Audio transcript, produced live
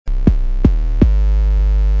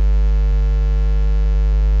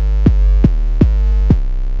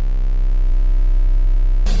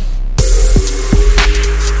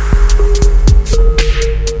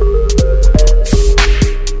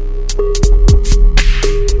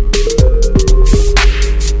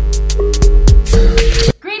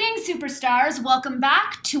welcome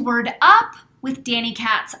back to Word Up with Danny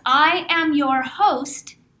Katz. I am your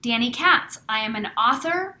host, Danny Katz. I am an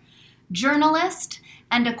author, journalist,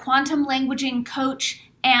 and a quantum languaging coach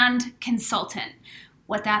and consultant.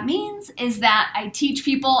 What that means is that I teach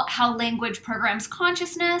people how language programs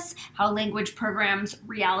consciousness, how language programs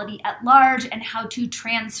reality at large, and how to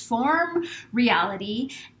transform reality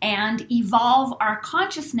and evolve our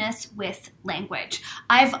consciousness with language.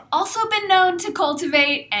 I've also been known to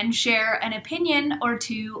cultivate and share an opinion or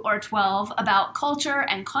 2 or 12 about culture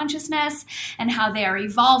and consciousness and how they are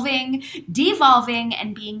evolving, devolving,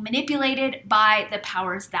 and being manipulated by the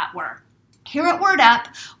powers that were. Here at Word Up,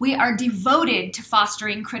 we are devoted to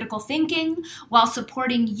fostering critical thinking while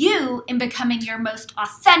supporting you in becoming your most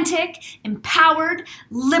authentic, empowered,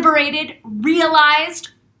 liberated, realized,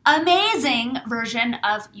 amazing version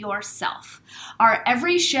of yourself. Our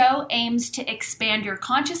every show aims to expand your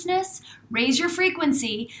consciousness, raise your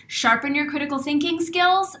frequency, sharpen your critical thinking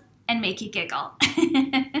skills, and make you giggle.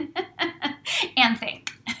 And think.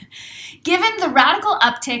 Given the radical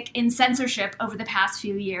uptick in censorship over the past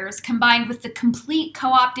few years, combined with the complete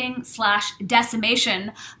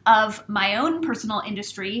co-opting/decimation of my own personal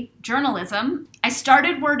industry, journalism, I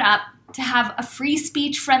started Word Up to have a free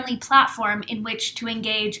speech-friendly platform in which to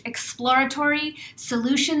engage exploratory,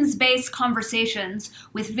 solutions-based conversations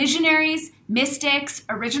with visionaries, mystics,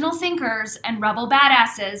 original thinkers, and rebel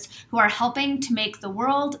badasses who are helping to make the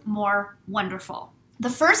world more wonderful. The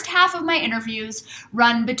first half of my interviews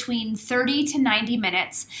run between 30 to 90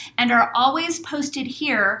 minutes and are always posted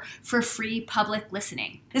here for free public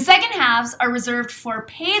listening. The second halves are reserved for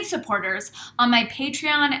paid supporters on my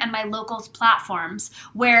Patreon and my Locals platforms,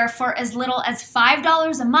 where for as little as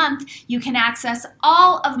 $5 a month, you can access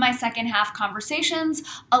all of my second half conversations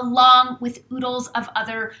along with oodles of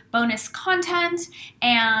other bonus content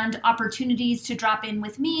and opportunities to drop in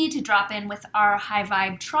with me, to drop in with our high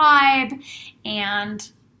vibe tribe,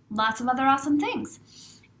 and lots of other awesome things.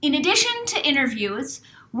 In addition to interviews,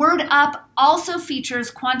 Word Up also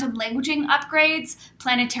features quantum languaging upgrades,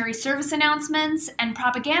 planetary service announcements, and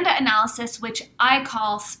propaganda analysis, which I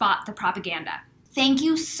call Spot the Propaganda. Thank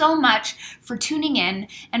you so much for tuning in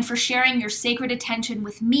and for sharing your sacred attention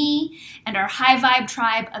with me and our high vibe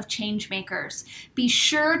tribe of change makers. Be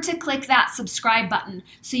sure to click that subscribe button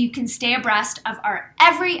so you can stay abreast of our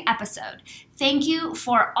every episode. Thank you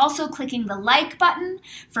for also clicking the like button,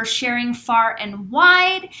 for sharing far and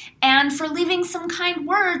wide, and for leaving some kind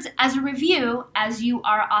words as a review as you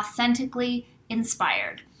are authentically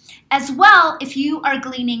inspired. As well, if you are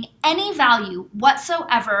gleaning any value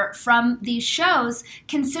whatsoever from these shows,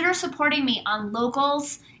 consider supporting me on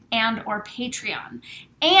Locals and or Patreon.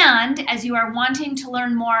 And as you are wanting to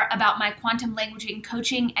learn more about my quantum languaging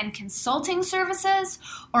coaching and consulting services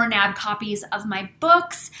or nab copies of my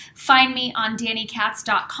books, find me on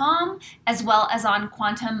DannyKatz.com as well as on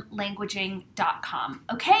quantumlanguaging.com.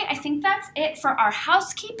 Okay, I think that's it for our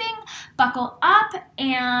housekeeping. Buckle up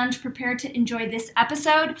and prepare to enjoy this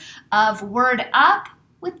episode of Word Up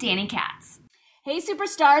with Danny Katz. Hey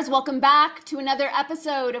superstars, welcome back to another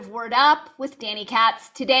episode of Word Up with Danny Katz.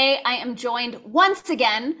 Today I am joined once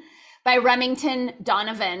again by Remington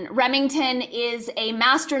Donovan. Remington is a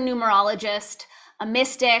master numerologist, a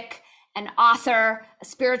mystic, an author, a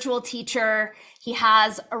spiritual teacher. He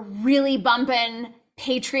has a really bumpin'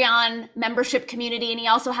 Patreon membership community, and he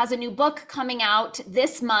also has a new book coming out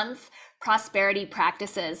this month, Prosperity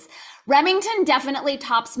Practices. Remington definitely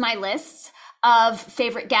tops my lists of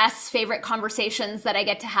favorite guests, favorite conversations that I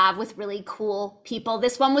get to have with really cool people.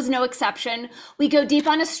 This one was no exception. We go deep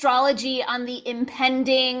on astrology, on the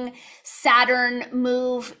impending Saturn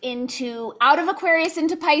move out of Aquarius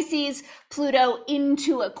into Pisces, Pluto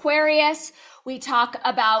into Aquarius. We talk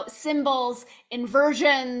about symbols,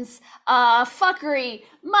 inversions, fuckery,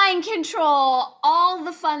 mind control, all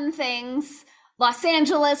the fun things. Los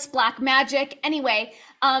Angeles, black magic. Anyway,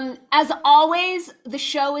 as always, the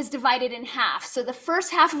show is divided in half. So the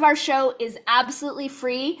first half of our show is absolutely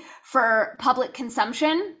free for public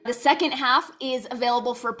consumption. The second half is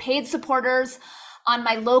available for paid supporters on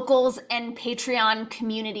my Locals and Patreon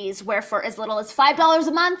communities, where for as little as $5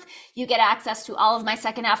 a month, you get access to all of my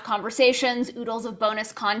second half conversations, oodles of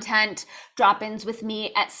bonus content, drop-ins with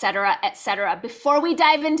me, etc., etc. Before we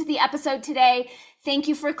dive into the episode today, thank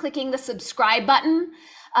you for clicking the subscribe button,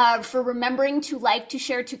 for remembering to like, to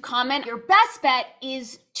share, to comment. Your best bet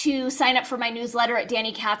is to sign up for my newsletter at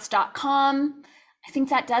DannyKatz.com. I think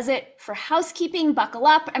that does it for housekeeping. Buckle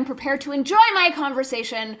up and prepare to enjoy my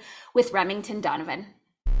conversation with Remington Donovan.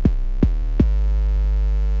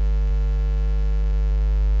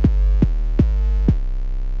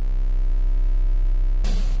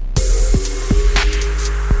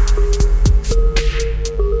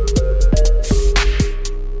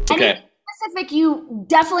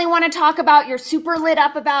 definitely want to talk about you're super lit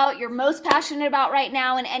up about, you're most passionate about right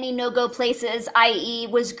now, and any no-go places, i.e.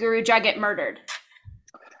 was Guru Jagat murdered?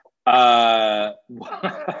 I'm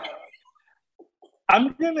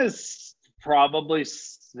gonna probably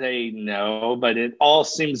say no, but it all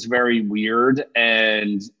seems very weird.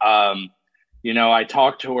 And I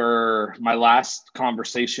talked to her. My last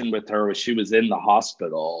conversation with her was she was in the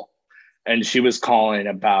hospital, and she was calling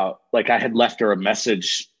about, like, I had left her a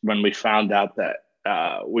message when we found out that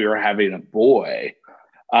we were having a boy.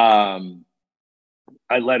 I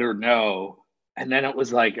let her know, and then it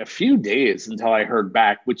was like a few days until I heard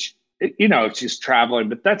back, which, she's traveling,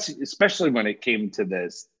 but that's especially when it came to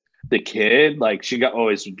the kid, like she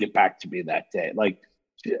always would get back to me that day. Like,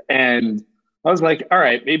 and I was like, all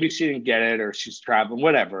right, maybe she didn't get it or she's traveling,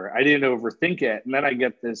 whatever. I didn't overthink it. And then I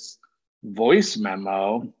get this voice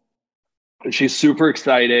memo. She's super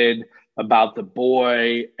excited about the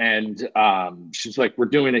boy. And she's like, we're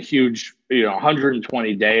doing a huge,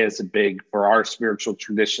 120 day is a big, for our spiritual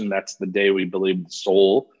tradition, that's the day we believe the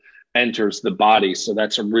soul enters the body. So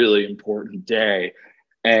that's a really important day.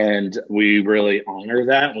 And we really honor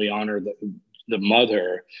that. We honor the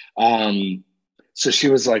mother. So she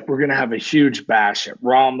was like, we're going to have a huge bash at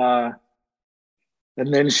Rama.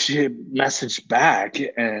 And then she messaged back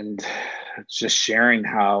and just sharing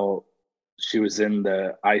how she was in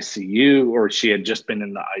the ICU, or she had just been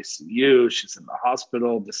in the ICU. She's in the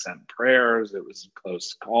hospital to send prayers. It was a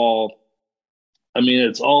close call. I mean,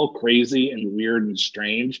 it's all crazy and weird and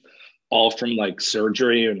strange, all from like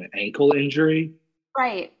surgery and an ankle injury.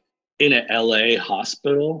 Right. In an LA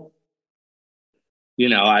hospital.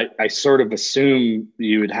 I sort of assume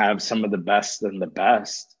you would have some of the best and the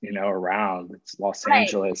best, around. It's Los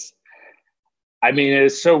Angeles. I mean,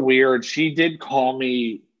 it's so weird. She did call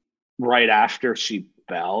me right after she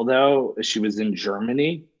fell, though. She was in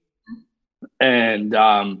Germany. And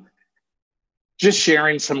just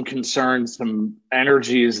sharing some concerns, some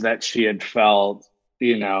energies that she had felt,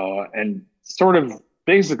 and sort of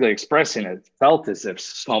basically expressing it, felt as if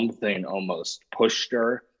something almost pushed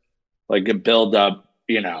her, like a buildup,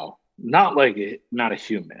 not a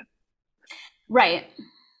human. Right.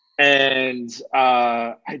 And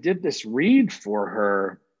I did this read for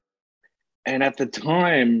her. And at the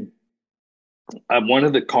time, one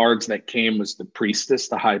of the cards that came was the priestess,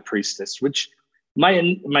 the high priestess, which my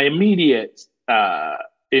immediate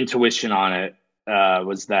intuition on it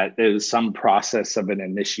was that it was some process of an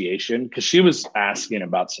initiation, because she was asking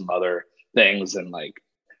about some other things and like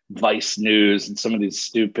Vice News and some of these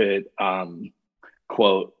stupid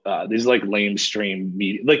quote these like lamestream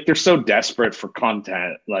media, like they're so desperate for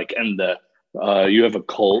content, like, and the you have a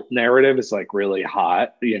cult narrative is like really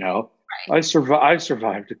hot, I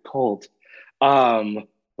survived a cult.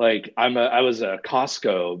 Like I was a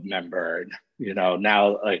Costco member,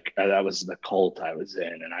 now like that was the cult I was in,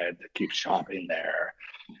 and I had to keep shopping there.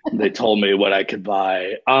 They told me what I could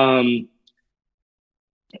buy.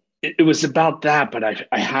 It was about that, but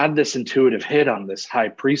I had this intuitive hit on this high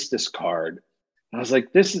priestess card. And I was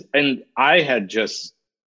like, this is, and I had just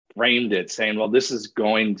framed it saying, well, this is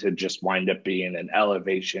going to just wind up being an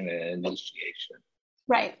elevation and an initiation.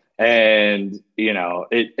 Right. And,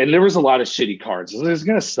 and there was a lot of shitty cards. It's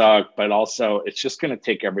going to suck, but also it's just going to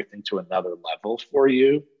take everything to another level for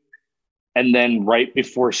you. And then right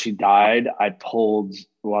before she died,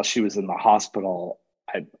 while she was in the hospital,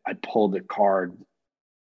 I pulled a card,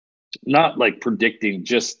 not like predicting,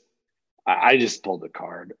 I just pulled a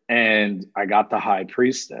card, and I got the high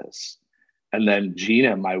priestess. And then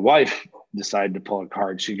Gina, my wife, decided to pull a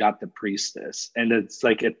card. She got the priestess. And it's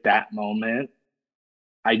like at that moment,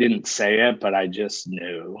 I didn't say it, but I just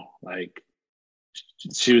knew, like,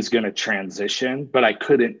 she was going to transition, but I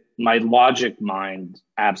couldn't, my logic mind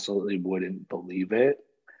absolutely wouldn't believe it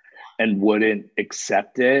and wouldn't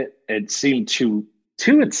accept it. It seemed too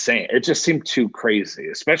insane. It just seemed too crazy,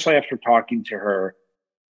 especially after talking to her,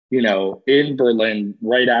 in Berlin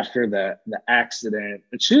right after the accident.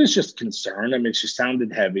 And she was just concerned. I mean, she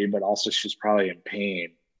sounded heavy, but also she's probably in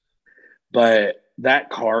pain. But that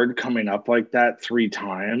card coming up like that 3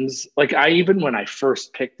 times, like even when I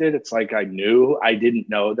first picked it, it's like I didn't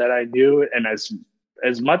know that I knew. And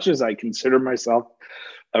as much as I consider myself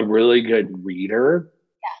a really good reader,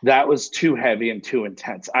 that was too heavy and too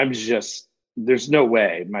intense. There's no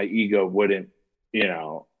way my ego wouldn't,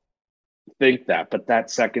 think that. But that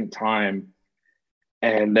second time,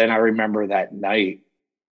 and then I remember that night,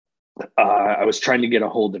 I was trying to get a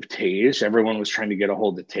hold of Tage. Everyone was trying to get a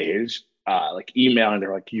hold of Tage, like emailing.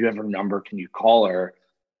 They're like, you have her number, can you call her?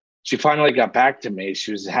 She finally got back to me.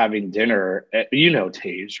 She was having dinner at,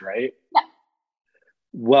 Tage, right? Yeah.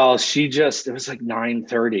 Well, it was like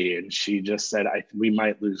 9:30, and she just said, we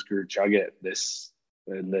might lose Guru Jagat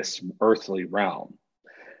in this earthly realm.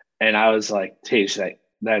 And I was like, Tej,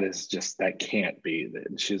 that can't be.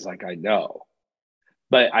 And she's like, I know.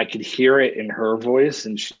 But I could hear it in her voice,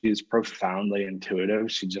 and she's profoundly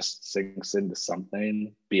intuitive. She just sinks into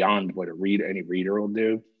something beyond what any reader will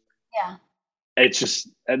do. Yeah. It's just,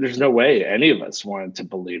 and there's no way any of us wanted to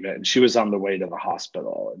believe it. And she was on the way to the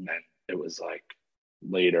hospital, and then it was like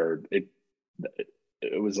later, it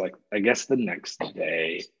was like, I guess the next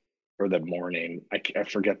day or the morning, I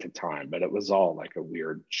forget the time, but it was all like a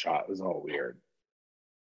weird shot. It was all weird.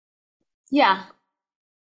 Yeah.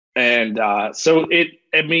 And so it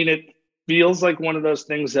feels like one of those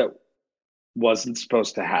things that wasn't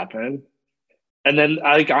supposed to happen. And then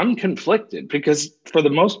I'm conflicted because for the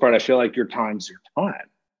most part, I feel like your time's your time.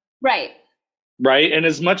 Right. Right. And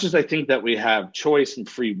as much as I think that we have choice and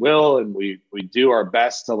free will, and we do our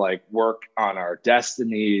best to like work on our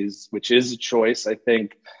destinies, which is a choice, I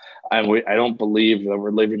think. And I don't believe that we're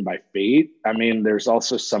living by fate. I mean, there's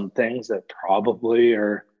also some things that probably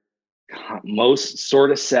are most sort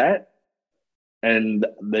of set. And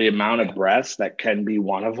the amount of breaths that can be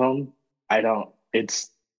one of them, it's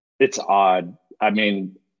odd. I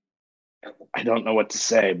mean, I don't know what to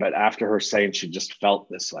say, but after her saying she just felt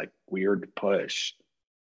this like weird push,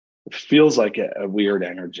 it feels like a weird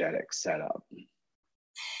energetic setup.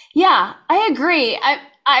 Yeah, I agree.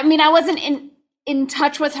 I mean, I wasn't in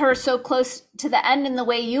touch with her so close to the end in the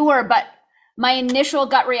way you were, but my initial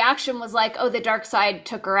gut reaction was like, oh, the dark side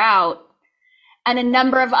took her out. And a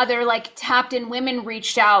number of other like tapped in women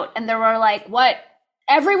reached out, and there were like, what?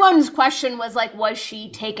 Everyone's question was like, was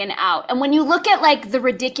she taken out? And when you look at like the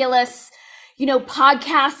ridiculous,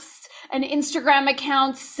 podcasts and Instagram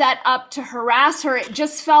accounts set up to harass her, it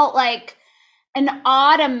just felt like an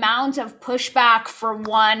odd amount of pushback for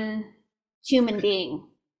one human being.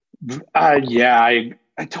 Yeah,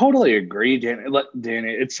 I totally agree, Danny.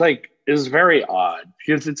 It's like, it's very odd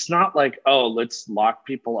because it's not like, oh, let's lock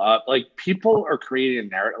people up. Like, people are creating a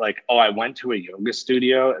narrative like, oh, I went to a yoga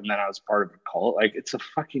studio and then I was part of a cult. Like, it's a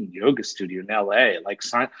fucking yoga studio in LA. Like,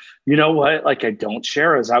 you know what? Like, I don't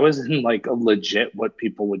share as I was in like a legit, what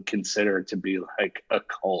people would consider to be like a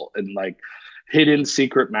cult and like hidden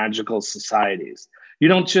secret magical societies. You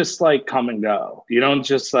don't just like come and go. You don't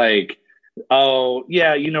just like, oh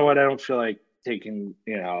yeah, you know what? I don't feel like taking,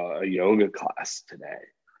 a yoga class today.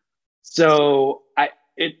 So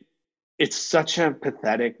it's such a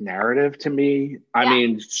pathetic narrative to me. I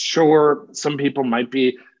mean, sure, some people might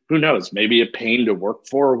be, who knows, maybe a pain to work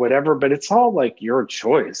for or whatever, but it's all like your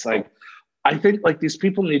choice. Like, I think like these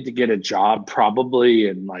people need to get a job probably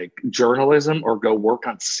in like journalism or go work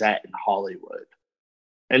on set in Hollywood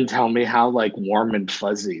and tell me how like warm and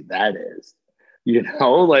fuzzy that is.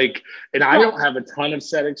 Like, and I don't have a ton of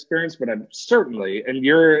set experience, but I'm certainly, and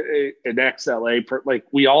you're an ex-LA, like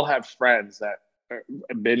we all have friends that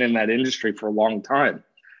have been in that industry for a long time.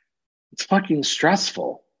 It's fucking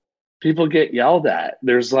stressful. People get yelled at.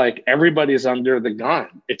 There's like, everybody's under the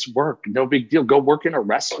gun. It's work. No big deal. Go work in a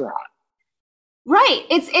restaurant. Right.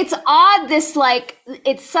 It's odd, this like,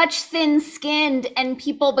 it's such thin-skinned, and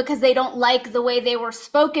people, because they don't like the way they were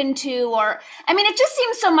spoken to, or I mean, it just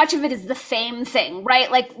seems so much of it is the fame thing, right?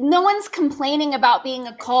 Like, no one's complaining about being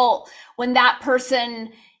a cult when that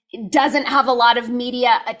person doesn't have a lot of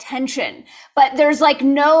media attention, but there's like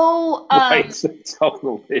no Right,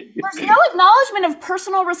 totally. There's no acknowledgement of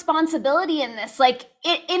personal responsibility in this. Like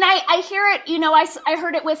it, and I hear it, I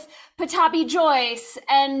heard it with Patabi Joyce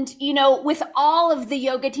and, with all of the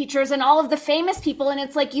yoga teachers and all of the famous people. And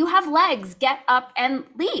it's like, you have legs, get up and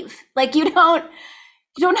leave. Like, you don't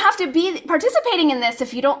have to be participating in this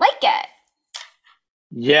if you don't like it.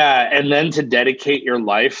 Yeah. And then to dedicate your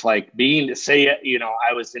life, like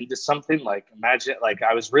I was into something, like imagine, like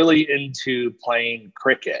I was really into playing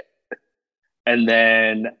cricket. And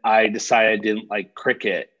then I decided I didn't like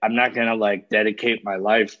cricket. I'm not going to like dedicate my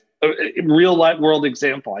life. Real life world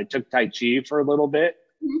example. I took Tai Chi for a little bit.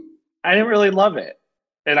 Mm-hmm. I didn't really love it.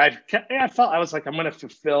 And I felt, I was like, I'm going to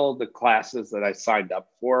fulfill the classes that I signed up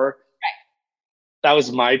for. Right. That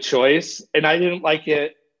was my choice. And I didn't like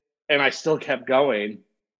it. And I still kept going,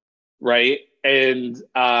 right? And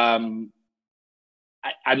I'm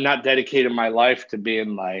not dedicating my life to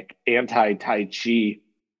being like anti-Tai Chi.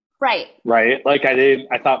 Right. Right. Like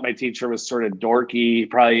I thought my teacher was sort of dorky. He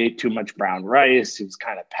probably ate too much brown rice. He was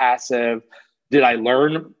kind of passive. Did I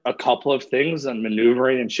learn a couple of things on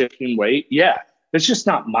maneuvering and shifting weight? Yeah. It's just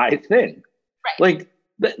not my thing. Right.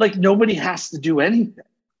 Like nobody has to do anything.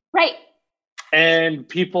 Right. And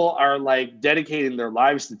people are like dedicating their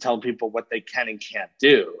lives to tell people what they can and can't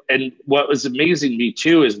do. And what was amazing to me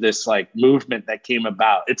too is this like movement that came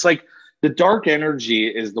about. It's like the dark energy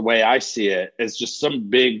is the way I see it, is just some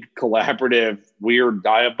big collaborative, weird,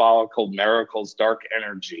 diabolical miracles, dark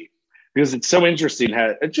energy. Because it's so interesting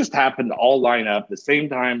how it just happened to all line up the same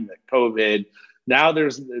time that COVID. Now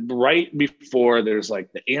there's right before there's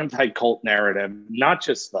like the anti-cult narrative, not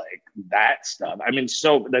just like that stuff. I mean,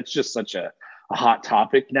 so that's just such a hot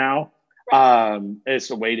topic now. It's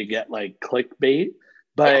a way to get like clickbait,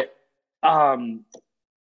 but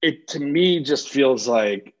it to me just feels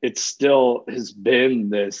like it still has been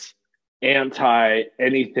this anti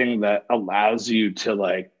anything that allows you to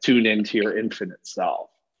like tune into your infinite self.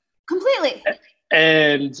 Completely.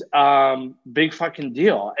 And big fucking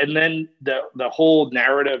deal. And then the whole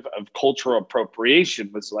narrative of cultural appropriation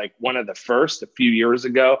was like one of the first a few years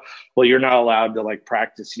ago. Well, you're not allowed to like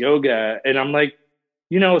practice yoga. And I'm like,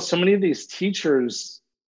 you know, so many of these teachers,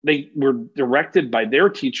 they were directed by their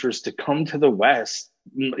teachers to come to the West.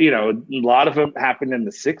 You know, a lot of them happened in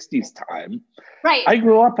the 60s time. Right. I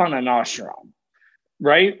grew up on an ashram,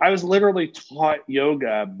 right? I was literally taught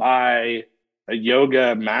yoga by a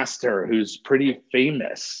yoga master who's pretty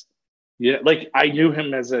famous. Yeah, like I knew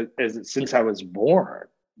him as since I was born.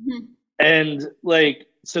 Mm-hmm. And like,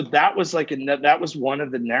 so that was like that was one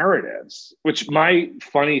of the narratives, which my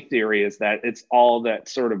funny theory is that it's all that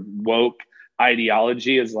sort of woke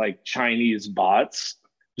ideology is like Chinese bots.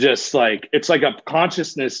 Just like it's like a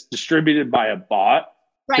consciousness distributed by a bot,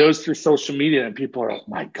 right, goes through social media and people are like,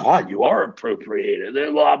 my God, you are appropriated,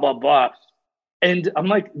 blah, blah, blah. And I'm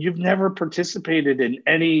like, you've never participated in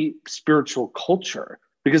any spiritual culture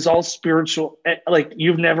because all spiritual, like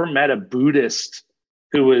you've never met a Buddhist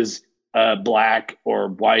who was black or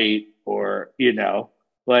white or, you know,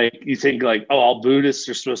 like you think like, oh, all Buddhists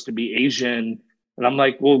are supposed to be Asian. And I'm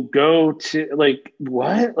like, well, go to like,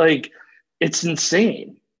 what? Like, it's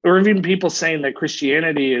insane. Or even people saying that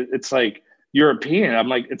Christianity, it's like European. I'm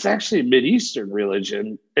like, it's actually a Mideastern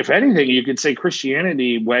religion. If anything, you could say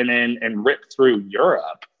Christianity went in and ripped through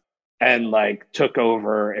Europe and like took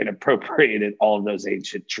over and appropriated all of those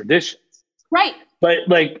ancient traditions. Right. But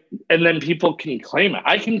like, and then people can claim it.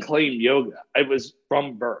 I can claim yoga. I was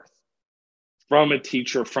from birth, from a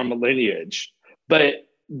teacher, from a lineage. But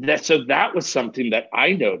that was something that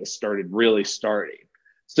I noticed starting.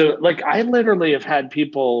 So like I literally have had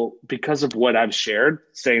people, because of what I've shared,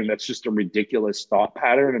 saying that's just a ridiculous thought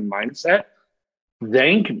pattern and mindset,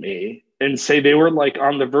 thank me and say they were like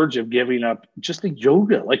on the verge of giving up just the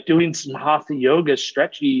yoga, like doing some hatha yoga,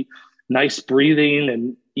 stretchy, nice breathing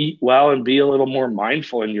and eat well and be a little more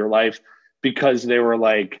mindful in your life because they were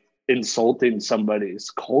like insulting somebody's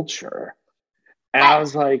culture. And I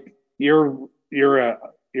was like, you're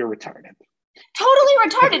retarded. Totally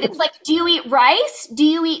retarded. It's like, do you eat rice? Do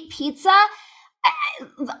you eat pizza?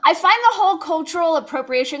 I find the whole cultural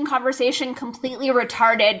appropriation conversation completely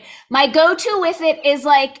retarded. My go-to with it is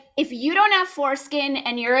like, if you don't have foreskin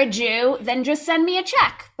and you're a Jew, then just send me a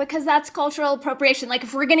check because that's cultural appropriation. Like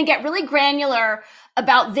if we're going to get really granular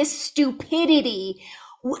about this stupidity,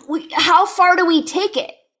 how far do we take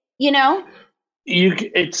it? You know?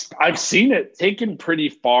 I've seen it taken pretty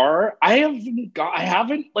far. I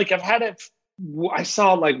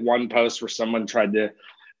saw like one post where someone tried to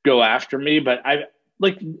go after me, but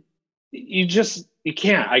you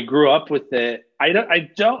can't. I grew up with it. I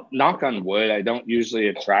don't, knock on wood, I don't usually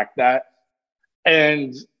attract that.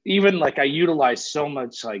 And even like I utilize so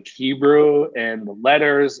much like Hebrew and the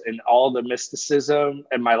letters and all the mysticism,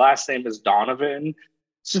 and my last name is Donovan.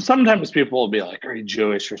 So sometimes people will be like, are you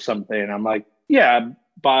Jewish or something? And I'm like, yeah,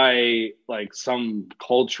 by like some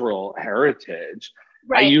cultural heritage.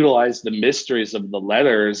 Right. I utilize the mysteries of the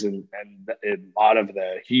letters and a lot of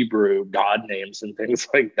the Hebrew God names and things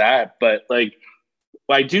like that. But like,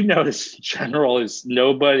 what I do notice in general is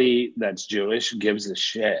nobody that's Jewish gives a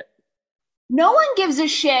shit. No one gives a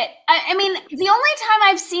shit. I mean, the only time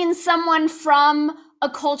I've seen someone from a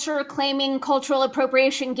culture claiming cultural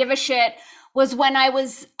appropriation give a shit was when I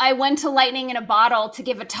went to Lightning in a Bottle to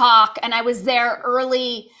give a talk, and I was there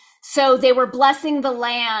early. So they were blessing the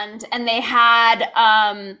land, and they had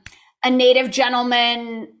a native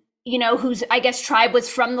gentleman, you know, whose, I guess, tribe was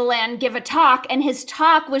from the land, give a talk. And his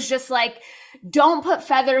talk was just like, don't put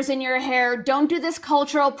feathers in your hair. Don't do this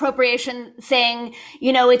cultural appropriation thing.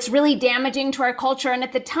 You know, it's really damaging to our culture. And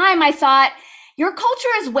at the time I thought, your culture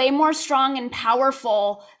is way more strong and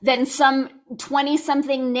powerful than some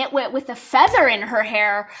 20-something nitwit with a feather in her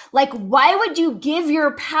hair. Like, why would you give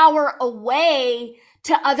your power away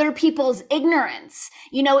to other people's ignorance,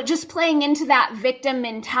 just playing into that victim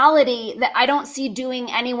mentality that I don't see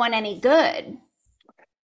doing anyone any good.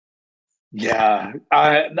 Yeah,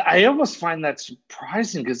 I almost find that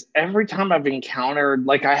surprising because every time I've encountered,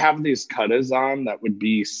 like, I have these katas on that would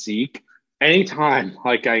be Sikh. Anytime,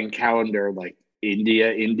 like, I encounter like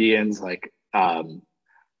Indians, like,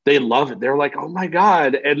 they love it. They're like, "Oh my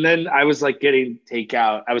God!" And then I was like getting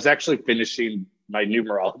takeout. I was actually finishing my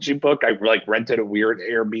numerology book. I like rented a weird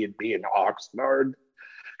Airbnb in Oxnard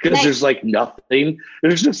because there's like nothing.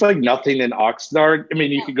 There's just like nothing in Oxnard. I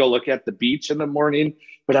mean, you could go look at the beach in the morning,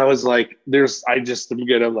 but I was like, I just am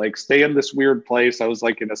gonna like stay in this weird place. I was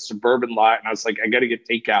like in a suburban lot, and I was like, I gotta get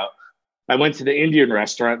takeout. I went to the Indian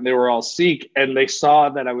restaurant, and they were all Sikh, and they saw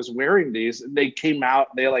that I was wearing these, and they came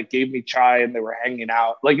out, they like gave me chai, and they were hanging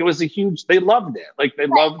out. Like, it was they loved it. Like, they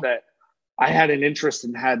loved that I had an interest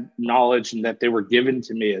and had knowledge, and that they were given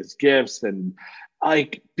to me as gifts. And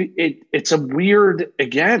like, it's a weird,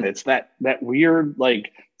 again, it's that weird,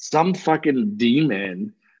 like, some fucking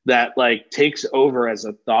demon that like takes over as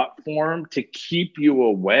a thought form to keep you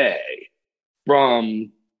away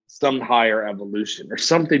from some higher evolution or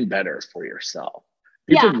something better for yourself.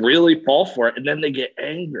 People really fall for it, and then they get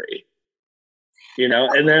angry,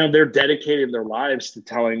 and then they're dedicating their lives to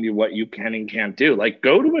telling you what you can and can't do. Like,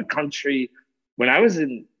 go to a country. When I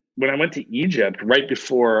went to Egypt right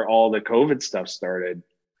before all the COVID stuff started,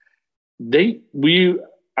 I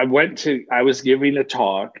was giving a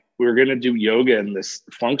talk. We were going to do yoga in this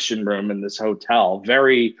function room in this hotel,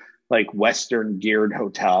 very like Western geared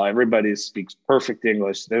hotel. Everybody speaks perfect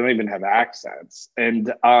English. They don't even have accents.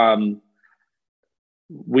 And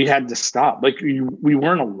we had to stop. Like, we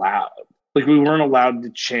weren't allowed. Like, we weren't allowed to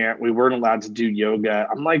chant. We weren't allowed to do yoga.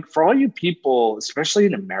 I'm like, for all you people, especially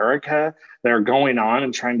in America, that are going on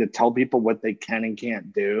and trying to tell people what they can and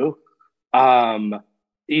can't do,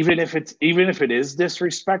 even if it is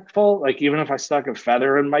disrespectful, like, even if I stuck a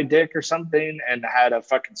feather in my dick or something and had a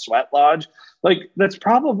fucking sweat lodge, like, that's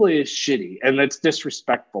probably shitty and that's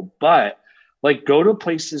disrespectful. But like, go to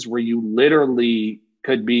places where you literally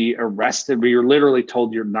could be arrested, where you're literally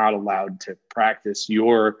told you're not allowed to practice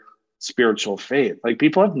your spiritual faith. Like,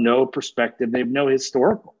 people have no perspective. They have no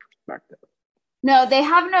historical perspective. No, they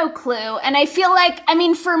have no clue. And I feel like,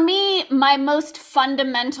 for me, my most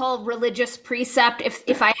fundamental religious precept,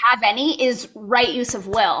 if I have any, is right use of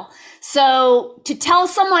will. So to tell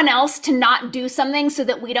someone else to not do something so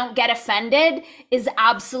that we don't get offended is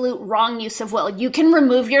absolute wrong use of will. You can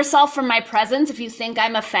remove yourself from my presence if you think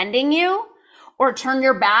I'm offending you, or turn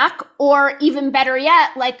your back, or even better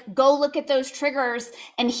yet, like, go look at those triggers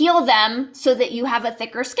and heal them so that you have a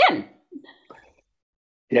thicker skin.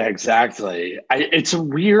 Yeah, exactly. It's a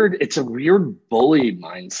weird bully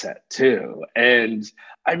mindset too. And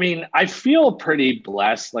I feel pretty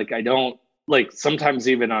blessed. Like, I don't, like, sometimes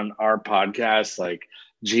even on our podcast, like,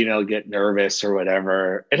 Gina will get nervous or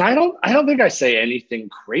whatever. And I don't think I say anything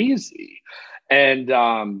crazy. And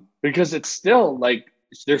because it's still like,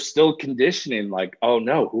 they're still conditioning, like, oh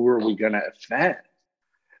no, who are we going to offend?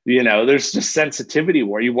 There's just sensitivity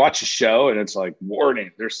where you watch a show and it's like,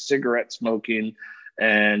 warning, there's cigarette smoking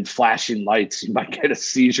and flashing lights. You might get a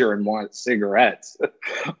seizure and want cigarettes.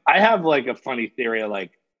 I have like a funny theory of,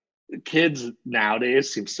 like, kids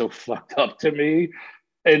nowadays seem so fucked up to me.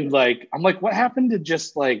 And like, I'm like, what happened to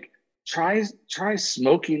just like try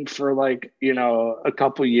smoking for like, a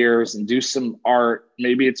couple years and do some art.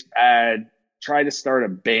 Maybe it's bad. Try to start a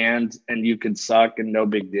band and you can suck and no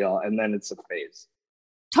big deal. And then it's a phase.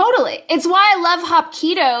 Totally. It's why I love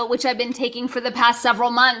Hapkido, which I've been taking for the past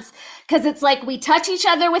several months, because it's like we touch each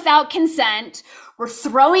other without consent. We're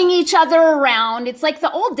throwing each other around. It's like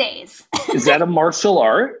the old days. Is that a martial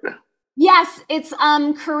art? Yes, it's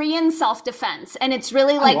Korean self-defense, and it's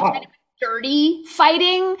really like kind of dirty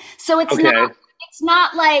fighting. So it's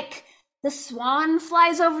not like the swan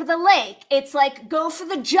flies over the lake. It's like, go for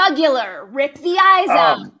the jugular, rip the eyes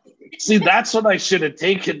out. See, that's what I should have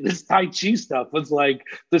taken. This Tai Chi stuff was like,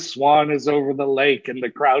 the swan is over the lake and the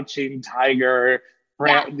crouching tiger,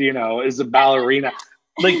 is a ballerina.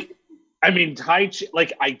 Like, Tai Chi,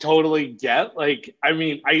 like, I totally get, like,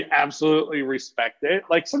 I absolutely respect it.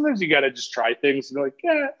 Like, sometimes you got to just try things and be like,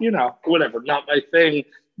 yeah, whatever, not my thing,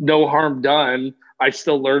 no harm done. I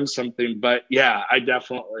still learned something, but yeah, I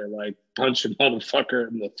definitely like punch a motherfucker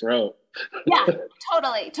in the throat. Yeah,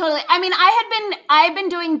 totally. I've been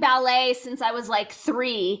doing ballet since I was like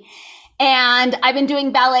 3. And I've been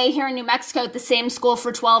doing ballet here in New Mexico at the same school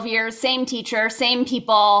for 12 years, same teacher, same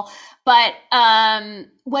people. But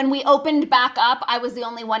when we opened back up, I was the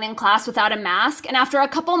only one in class without a mask. And after a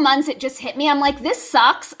couple months, it just hit me. I'm like, this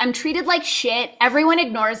sucks. I'm treated like shit. Everyone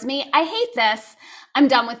ignores me. I hate this. I'm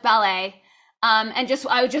done with ballet. I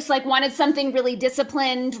just like wanted something really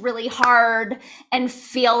disciplined, really hard, and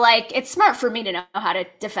feel like it's smart for me to know how to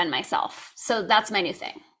defend myself. So that's my new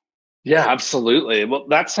thing. Yeah, absolutely. Well,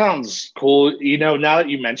 that sounds cool. You know, now that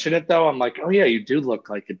you mention it though, I'm like, oh yeah, you do look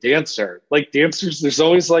like a dancer. Like dancers, there's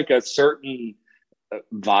always like a certain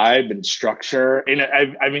vibe and structure. And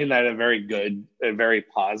I mean that in a very good, a very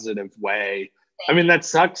positive way. I mean, that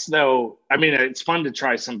sucks though. I mean, it's fun to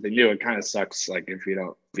try something new. It kind of sucks like if you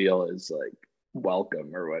don't feel as like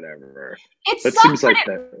welcome or whatever. It That sucks, seems but like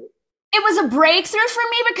the it was a breakthrough for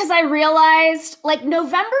me because I realized like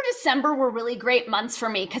November, December were really great months for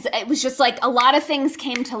me because it was just like a lot of things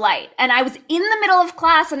came to light. And I was in the middle of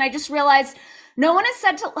class and I just realized no one has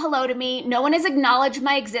said hello to me. No one has acknowledged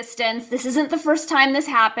my existence. This isn't the first time this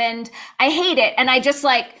happened. I hate it. And I just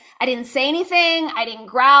like, I didn't say anything. I didn't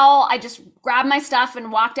growl. I just grabbed my stuff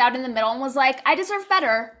and walked out in the middle and was like, I deserve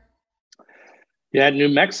better. Yeah, New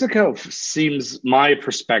Mexico seems, my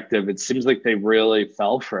perspective, it seems like they really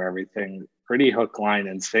fell for everything pretty hook, line,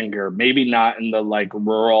 and sinker. Maybe not in the like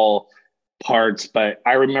rural parts, but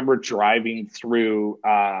I remember driving through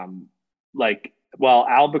like, well,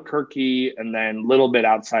 Albuquerque and then a little bit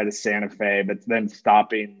outside of Santa Fe, but then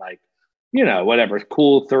stopping like, you know, whatever,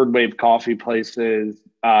 cool third wave coffee places.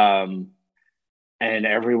 And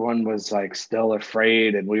everyone was like still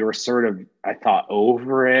afraid. And we were sort of, I thought,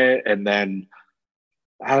 over it. And then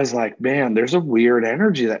I was like, man, there's a weird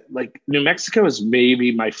energy that like New Mexico is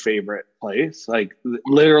maybe my favorite place. Like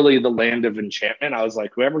literally the land of enchantment. I was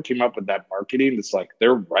like, whoever came up with that marketing, it's like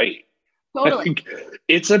they're right. Totally. Like,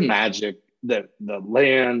 it's a magic that the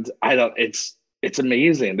land. I don't. It's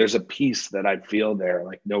amazing. There's a peace that I feel there,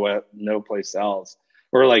 like no place else,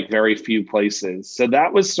 or like very few places. So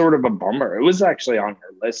that was sort of a bummer. It was actually on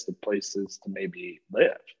her list of places to maybe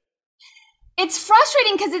live. It's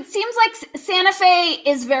frustrating because it seems like Santa Fe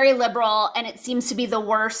is very liberal and it seems to be the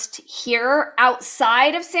worst here.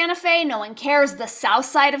 Outside of Santa Fe, no one cares. The south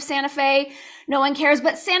side of Santa Fe, no one cares.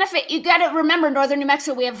 But Santa Fe, you got to remember, northern New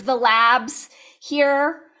Mexico, we have the labs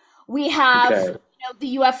here. We have Okay.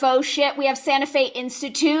 the UFO shit. We have Santa Fe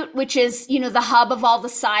Institute, which is, the hub of all the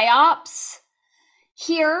psyops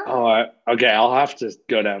here. Oh, okay. I'll have to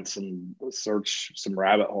go down search some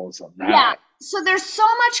rabbit holes on that. Yeah. So there's so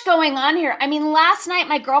much going on here. I mean, last night,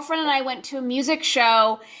 my girlfriend and I went to a music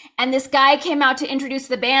show and this guy came out to introduce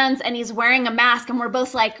the bands and he's wearing a mask. And we're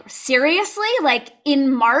both like, seriously? Like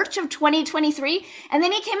in March of 2023? And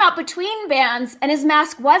then he came out between bands and his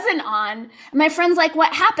mask wasn't on. And my friend's like,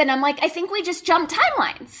 what happened? I'm like, I think we just jumped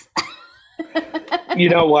timelines. You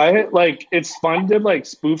know what? Like, it's fun to like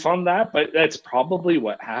spoof on that, but that's probably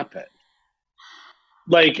what happened.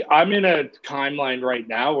 Like, I'm in a timeline right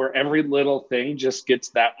now where every little thing just gets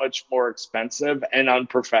that much more expensive and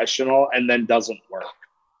unprofessional and then doesn't work.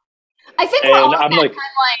 I think we're all in I'm that like,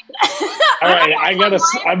 timeline. all right,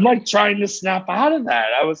 I'm like trying to snap out of that.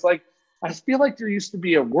 I was like, I feel like there used to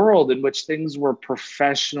be a world in which things were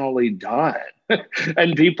professionally done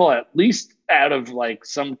and people, at least out of like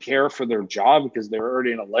some care for their job because they were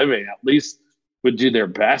earning a living, at least would do their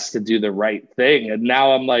best to do the right thing. And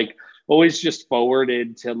now I'm like always just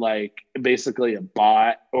forwarded to like basically a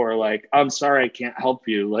bot or like, I'm sorry, I can't help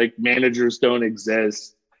you. Like managers don't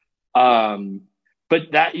exist.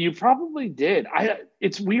 But that you probably did.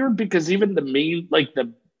 It's weird because even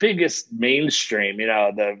the biggest mainstream,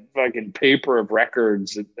 the fucking paper of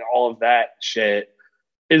records and all of that shit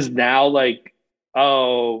is now like,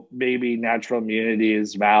 oh, maybe natural immunity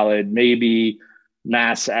is valid. Maybe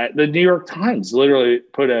the New York Times literally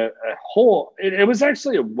put a whole, it was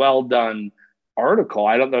actually a well done article.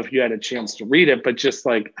 I don't know if you had a chance to read it, but just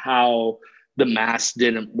like how the mask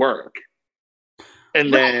didn't work.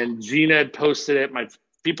 And then Gina had posted it. My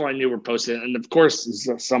people I knew were posting it. And of course,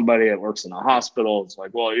 somebody that works in a hospital. It's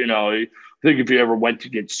like, well, I think if you ever went to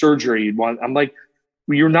get surgery, I'm like,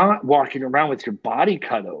 well, you're not walking around with your body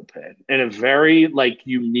cut open in a very like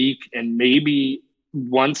unique and maybe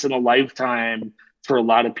once in a lifetime for a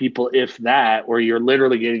lot of people, if that, where you're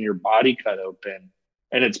literally getting your body cut open.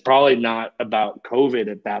 And it's probably not about COVID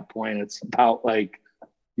at that point. It's about like,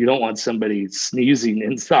 you don't want somebody sneezing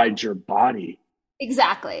inside your body.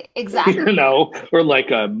 Exactly. Or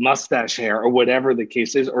like a mustache hair or whatever the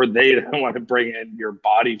case is, or they don't want to bring in your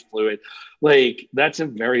body fluid. Like that's a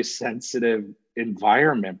very sensitive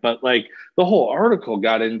environment. But like the whole article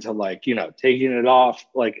got into like, you know, taking it off,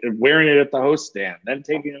 like wearing it at the host stand, then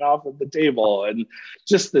taking it off at the table, and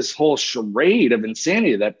just this whole charade of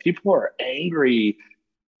insanity that people are angry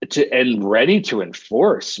to and ready to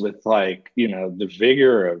enforce with, like, you know, the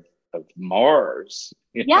vigor of Mars,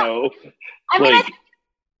 you know, I mean, like,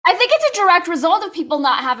 I think it's a direct result of people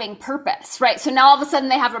not having purpose, right? So now all of a sudden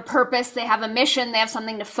they have a purpose, they have a mission, they have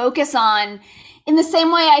something to focus on. In the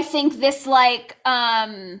same way, I think this like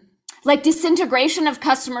disintegration of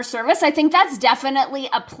customer service, I think that's definitely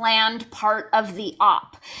a planned part of the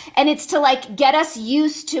op. And it's to like get us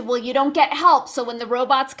used to, well, you don't get help. So when the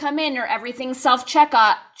robots come in or everything's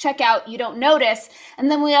checkout, you don't notice. And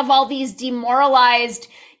then we have all these demoralized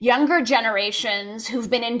younger generations who've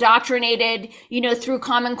been indoctrinated, you know, through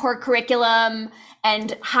Common Core curriculum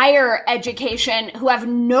and higher education, who have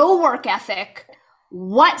no work ethic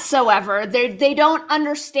whatsoever. They don't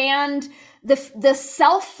understand the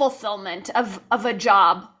self-fulfillment of a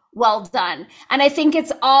job well done. And I think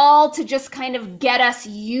it's all to just kind of get us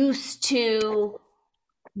used to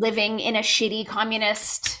living in a shitty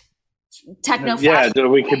communist techno. Yeah,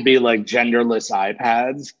 we could be like genderless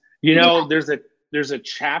iPads. You know, there's a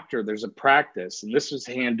chapter, there's a practice, and this was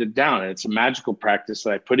handed down, and it's a magical practice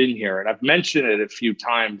that I put in here, and I've mentioned it a few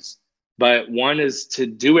times, but one is to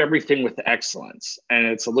do everything with excellence. And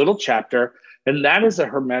it's a little chapter, and that is a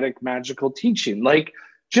hermetic magical teaching. Like,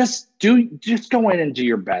 just go in and do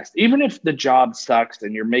your best. Even if the job sucks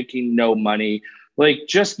and you're making no money, like,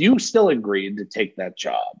 just, you still agreed to take that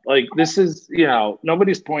job. Like, this is, you know,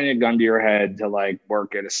 nobody's pointing a gun to your head to like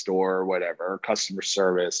work at a store or whatever, customer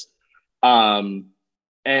service. And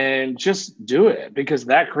just do it, because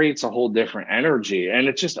that creates a whole different energy, and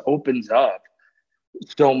it just opens up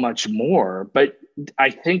so much more. But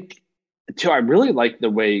I think too, I really like the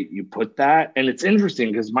way you put that. And it's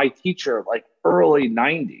interesting because my teacher, like early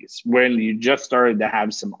 90s, when you just started to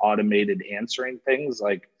have some automated answering things,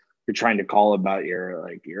 like you're trying to call about your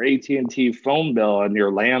AT&T phone bill and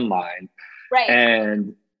your landline, right?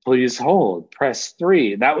 And please hold, press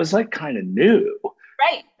 3. That was like kind of new,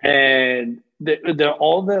 right? And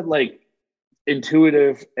all the like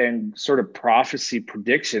intuitive and sort of prophecy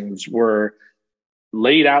predictions were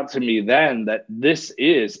laid out to me then, that this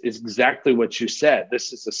is exactly what you said.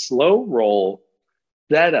 This is a slow roll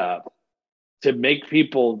set up to make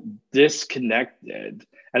people disconnected.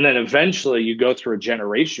 And then eventually you go through a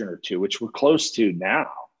generation or two, which we're close to now,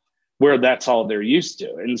 where that's all they're used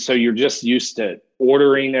to. And so you're just used to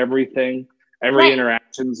ordering everything, every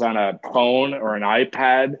interaction's on a phone or an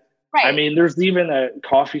iPad. Right. I mean, there's even a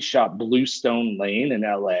coffee shop, Bluestone Lane in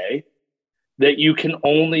LA, that you can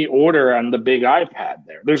only order on the big iPad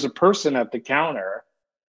there. There's a person at the counter,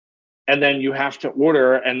 and then you have to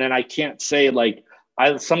order. And then I can't say like,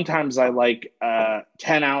 sometimes I like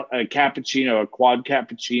 10 out a cappuccino, a quad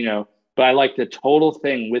cappuccino, but I like the total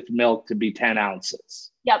thing with milk to be 10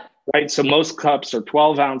 ounces. Yep. Right. So most cups are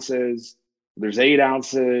 12 ounces. There's 8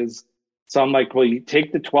 ounces. So I'm like, well, you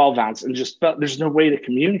take the 12 ounce and just, there's no way to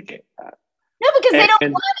communicate that. No, because they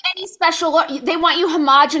don't want any special, they want you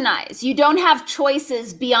homogenized. You don't have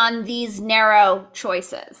choices beyond these narrow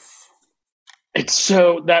choices. It's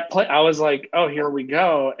so I was like, oh, here we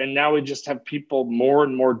go. And now we just have people more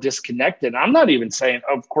and more disconnected. I'm not even saying,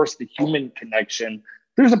 of course, the human connection.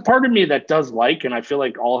 There's a part of me that does like, and I feel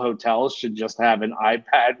like all hotels should just have an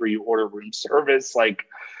iPad where you order room service like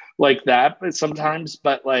that. But sometimes,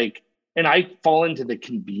 and I fall into the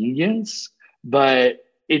convenience, but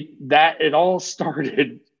it all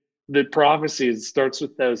started, the prophecy, it starts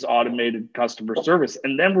with those automated customer service.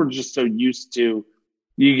 And then we're just so used to,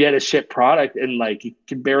 you get a shit product and like you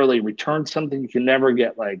can barely return something. You can never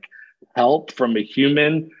get like help from a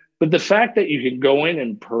human. But the fact that you can go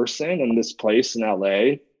in person in this place in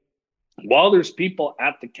LA, while there's people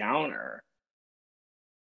at the counter,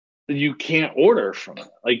 you can't order from it.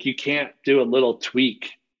 Like, you can't do a little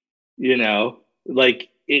tweak, you know, like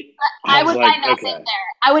it. I would buy nothing there.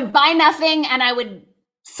 I would buy nothing, and I would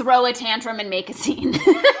throw a tantrum and make a scene.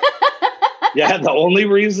 Yeah, the only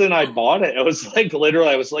reason I bought it, it was like literally,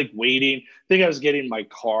 I was like waiting. I think I was getting my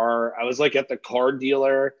car. I was like at the car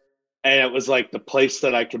dealer, and it was like the place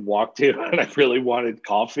that I could walk to, and I really wanted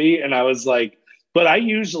coffee. And I was like, but I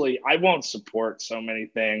won't support so many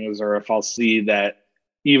things, or if I'll see that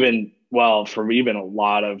for even a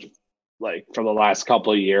lot of like, for the last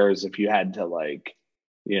couple of years, if you had to like,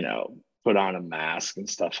 you know, put on a mask and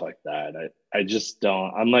stuff like that, I just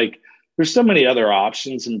don't. I'm like, there's so many other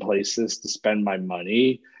options and places to spend my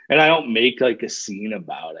money, and I don't make like a scene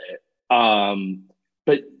about it.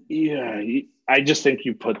 But yeah, I just think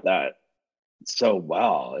you put that so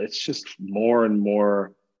well. It's just more and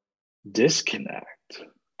more disconnect.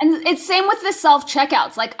 And it's same with the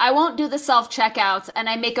self-checkouts. Like I won't do the self-checkouts, and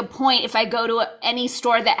I make a point if I go to any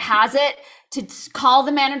store that has it to call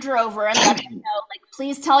the manager over and let them know, like,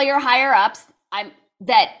 please tell your higher ups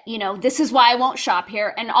this is why I won't shop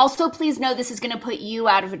here. And also please know this is going to put you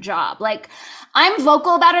out of a job. Like I'm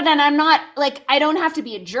vocal about it, and I'm not like, I don't have to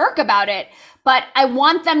be a jerk about it, but I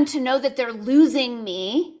want them to know that they're losing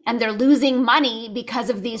me and they're losing money because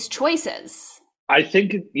of these choices. I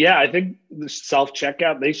think the self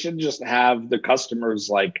checkout, they should just have the customers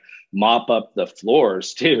like mop up the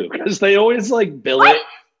floors too, because they always like bill it.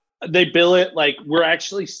 They bill it like we're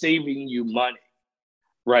actually saving you money,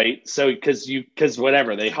 right? So because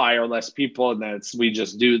whatever, they hire less people, and we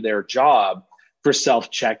just do their job for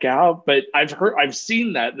self checkout. But I've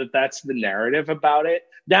seen that's the narrative about it.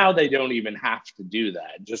 Now they don't even have to do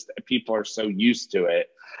that. Just people are so used to it,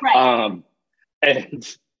 Right.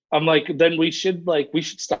 and I'm like, then we should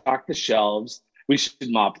stock the shelves. We should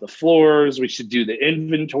mop the floors. We should do the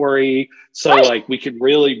inventory. So Right. like we could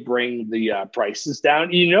really bring the prices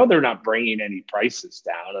down. You know, they're not bringing any prices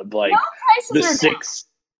down of like No prices are down.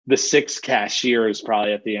 the six cashiers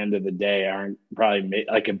probably at the end of the day aren't probably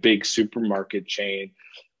like a big supermarket chain.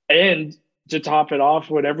 And to top it off,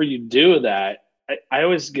 whatever you do with that, I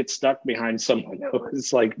always get stuck behind someone who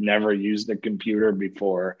has like never used a computer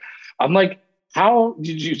before. I'm like, how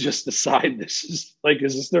did you just decide this is like,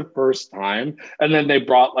 is this their first time? And then they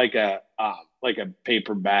brought like a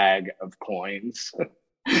paper bag of coins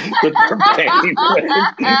that they're paying with.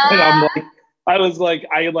 And I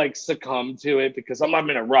like succumb to it because I'm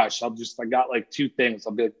in a rush. I got like two things.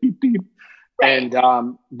 I'll be like beep beep. And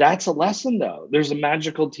that's a lesson though. There's a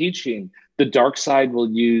magical teaching. The dark side will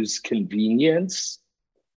use convenience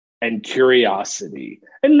and curiosity,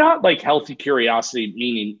 and not like healthy curiosity,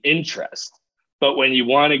 meaning interest, but when you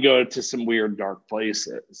want to go to some weird dark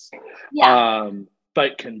places. Yeah.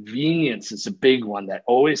 But convenience is a big one that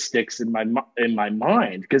always sticks in my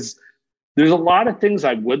mind, because there's a lot of things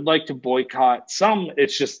I would like to boycott. Some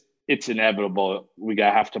it's inevitable.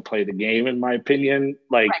 Have to play the game, in my opinion.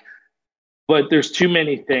 Like, Right. but there's too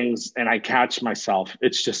many things, and I catch myself.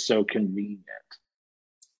 It's just so convenient.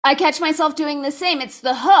 I catch myself doing the same. It's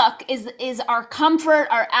the hook is our comfort,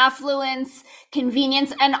 our affluence,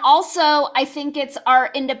 convenience, and also I think it's our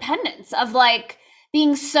independence of like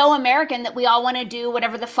being so American that we all want to do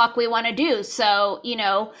whatever the fuck we want to do. So,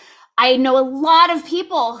 I know a lot of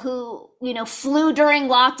people who, flew during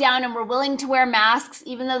lockdown and were willing to wear masks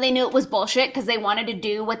even though they knew it was bullshit because they wanted to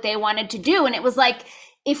do what they wanted to do. And it was like,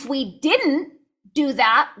 if we didn't do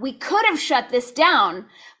that, we could have shut this down.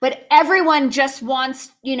 But everyone just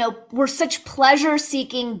wants, we're such pleasure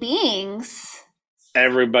seeking beings.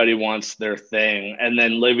 Everybody wants their thing. And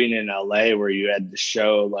then living in LA where you had to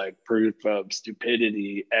show like proof of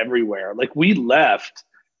stupidity everywhere. Like we left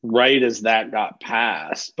right as that got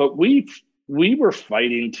passed, but we were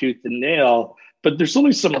fighting tooth and nail, but there's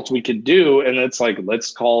only so much we could do. And it's like,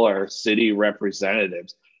 let's call our city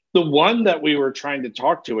representatives. The one that we were trying to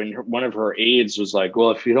talk to, and one of her aides was like,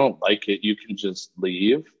 well, if you don't like it, you can just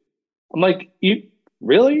leave. I'm like, you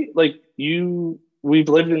really? Like we've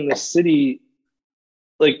lived in this city.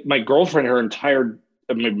 Like my girlfriend,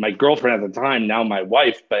 my girlfriend at the time, now my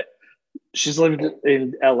wife, but she's lived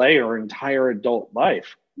in LA her entire adult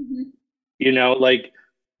life. Mm-hmm. Like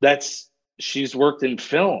she's worked in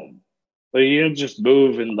film. Like you don't just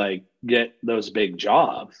move and like get those big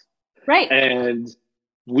jobs. Right. And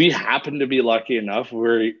we happen to be lucky enough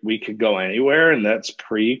where we could go anywhere, and that's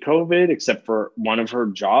pre-COVID, except for one of her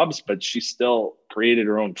jobs, but she still created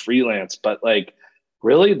her own freelance. But like,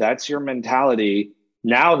 really, that's your mentality.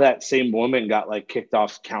 Now that same woman got like kicked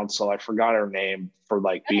off council. I forgot her name for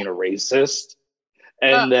like being a racist.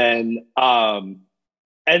 And then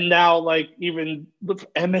and now like even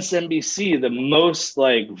MSNBC, the most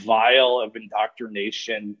like vile of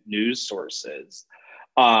indoctrination news sources,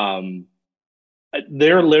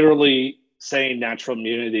 they're literally saying natural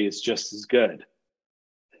immunity is just as good.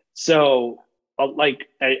 So like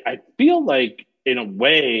I feel like in a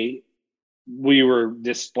way we were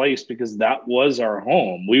displaced because that was our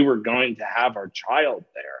home. We were going to have our child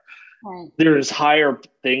there. Right. There's higher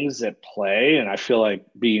things at play, and I feel like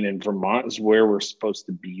being in Vermont is where we're supposed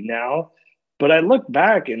to be now. But I look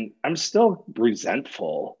back and I'm still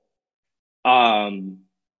resentful. And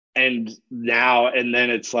then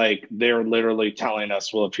it's like they're literally telling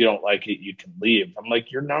us, well, if you don't like it, you can leave. I'm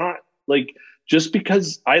like, you're not. Like, just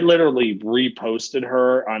because I literally reposted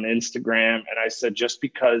her on Instagram and I said, just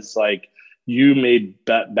because like you made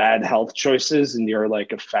bad health choices and you're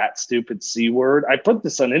like a fat, stupid C word. I put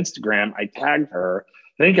this on Instagram. I tagged her.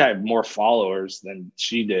 I think I have more followers than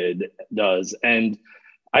she does. And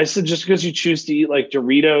I said, just because you choose to eat like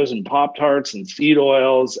Doritos and Pop Tarts and feed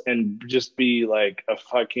oils and just be like a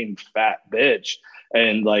fucking fat bitch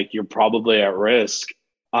and like you're probably at risk,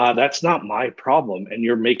 that's not my problem. And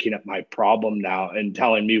you're making it my problem now and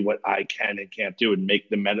telling me what I can and can't do and make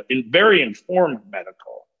the very informed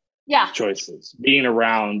medical choices. Being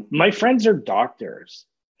around my friends are doctors.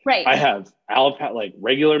 Right. I have like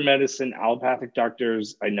regular medicine, allopathic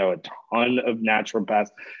doctors. I know a ton of naturopaths,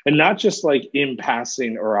 and not just like in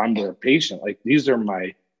passing or I'm their patient. Like these are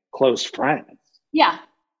my close friends. Yeah.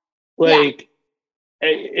 Like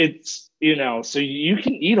it's, you know, so you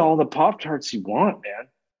can eat all the Pop-Tarts you want, man.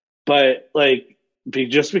 But like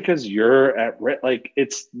just because you're at risk, like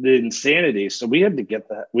it's the insanity. So we had to get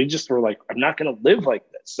that. We just were like, I'm not going to live like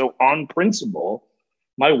this. So on principle,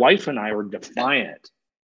 my wife and I were defiant.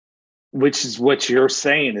 Which is what you're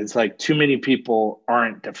saying is like too many people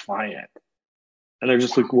aren't defiant. And they're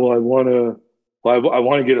just like, well, I want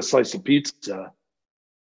to get a slice of pizza.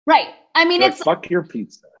 Right. I mean, like, it's fuck your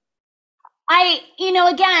pizza.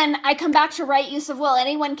 Again, I come back to right use of will.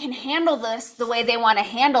 Anyone can handle this the way they want to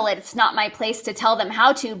handle it. It's not my place to tell them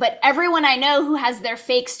how to, but everyone I know who has their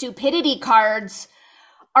fake stupidity cards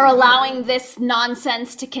are allowing this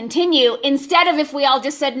nonsense to continue. Instead of if we all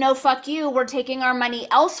just said, no, fuck you, we're taking our money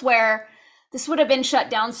elsewhere, this would have been shut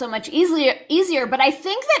down so much easier. But I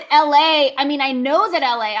think that LA, I know that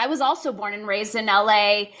LA, I was also born and raised in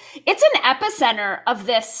LA. It's an epicenter of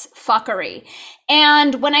this fuckery.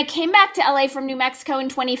 And when I came back to LA from New Mexico in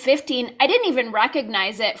 2015, I didn't even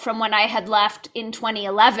recognize it from when I had left in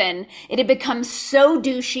 2011. It had become so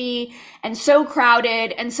douchey and so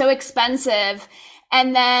crowded and so expensive.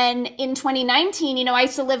 And then in 2019, I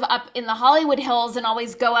used to live up in the Hollywood Hills and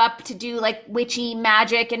always go up to do like witchy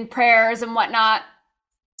magic and prayers and whatnot.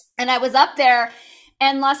 And I was up there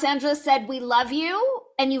and Los Angeles said, we love you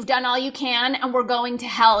and you've done all you can and we're going to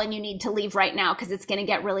hell and you need to leave right now because it's going to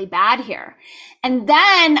get really bad here. And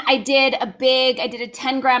then I did a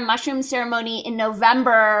 10-gram mushroom ceremony in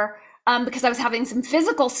November because I was having some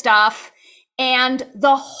physical stuff. And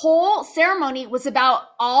the whole ceremony was about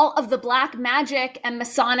all of the black magic and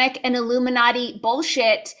Masonic and Illuminati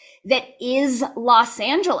bullshit that is Los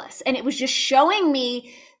Angeles. And it was just showing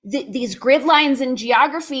me these grid lines in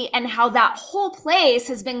geography and how that whole place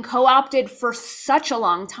has been co-opted for such a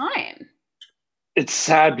long time. It's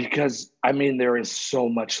sad because, there is so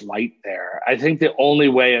much light there. I think the only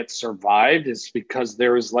way it survived is because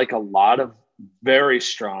there was like a lot of very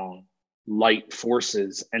strong light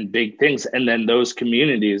forces and big things, and then those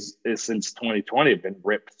communities since 2020 have been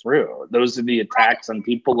ripped through. Those are the attacks on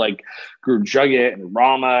people like Guru Jagat and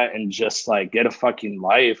Rama and just like get a fucking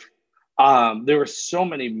life. There were so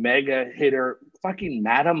many mega hitter, fucking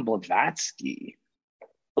Madame Blavatsky,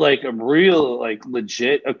 like a real like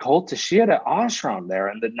legit occultist. She had an ashram there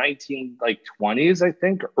in the 1920s, I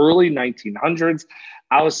think, early 1900s.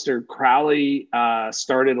 Aleister Crowley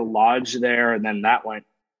started a lodge there, and then that went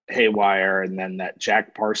haywire. And then that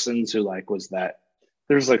Jack Parsons, who like was that,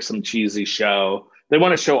 there's like some cheesy show. They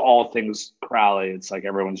want to show all things Crowley. It's like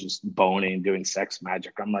everyone's just boning, doing sex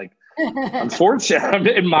magic. I'm like,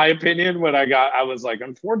 unfortunately, in my opinion, I was like,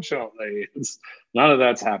 unfortunately, none of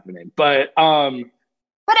that's happening. But everyone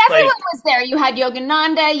was there. You had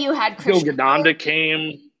Yogananda, you had Krishna. Yogananda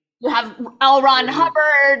came. You have L. Ron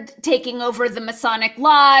Hubbard taking over the Masonic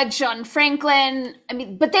Lodge on Franklin.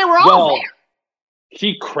 But they were all there.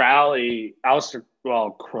 Crowley,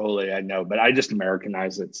 Crowley, I know, but I just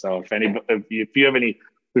Americanize it. So if you have any,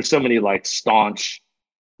 there's so many like staunch,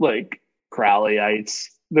 like Crowleyites.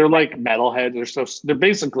 They're like metalheads. They're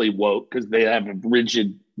basically woke because they have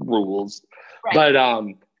rigid rules. Right. But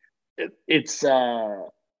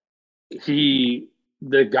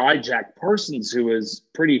the guy Jack Parsons, who is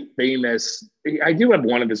pretty famous. I do have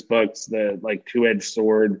one of his books, the like Two-Edged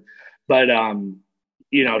Sword, but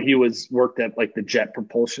he worked at like the Jet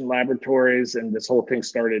Propulsion Laboratories, and this whole thing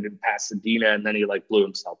started in Pasadena, and then he like blew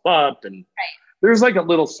himself up. And there's like a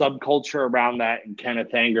little subculture around that in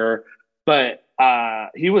Kenneth Anger, but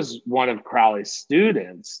he was one of Crowley's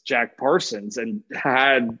students, Jack Parsons, and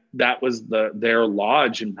that was their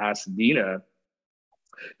lodge in Pasadena.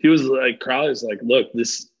 He was like, Crowley's like, look,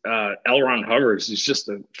 this L. Ron Hubbard is just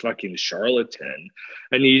a fucking charlatan,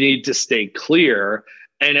 and you need to stay clear.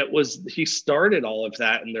 And he started all of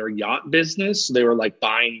that in their yacht business. They were like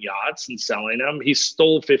buying yachts and selling them. He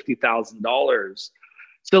stole $50,000.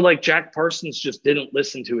 So like Jack Parsons just didn't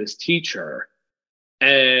listen to his teacher.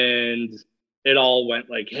 And it all went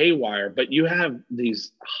like haywire. But you have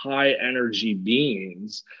these high energy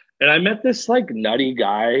beings. And I met this like nutty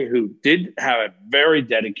guy who did have a very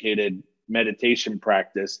dedicated meditation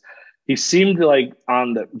practice. He seemed like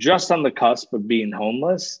just on the cusp of being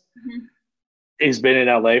homeless. Mhm. He's been in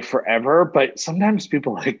LA forever, but sometimes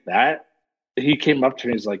people like that, he came up to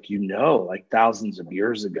me, he's like, like thousands of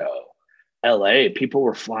years ago, LA, people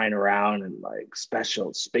were flying around in like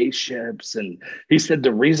special spaceships. And he said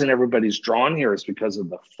the reason everybody's drawn here is because of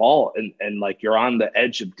the fault. And like you're on the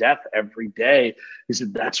edge of death every day. He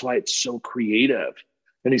said that's why it's so creative.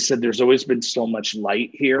 And he said there's always been so much light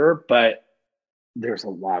here, but there's a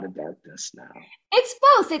lot of darkness now. It's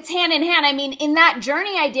both. It's hand in hand. I mean, in that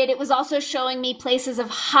journey I did, it was also showing me places of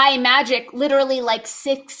high magic, literally like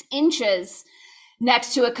 6 inches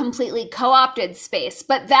next to a completely co-opted space.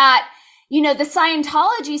 But that, the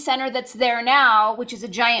Scientology Center that's there now, which is a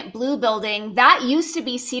giant blue building, that used to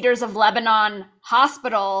be Cedars of Lebanon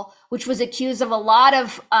Hospital, which was accused of a lot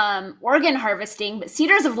of organ harvesting. But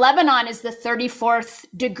Cedars of Lebanon is the 34th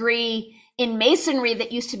degree in masonry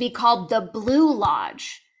that used to be called the Blue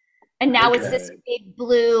Lodge. And now it's this big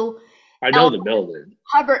blue. I know the building.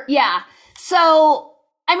 Hubbard. Yeah. So,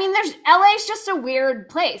 I mean, LA's just a weird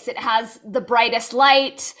place. It has the brightest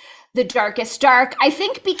light, the darkest dark. I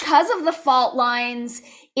think because of the fault lines,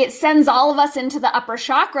 it sends all of us into the upper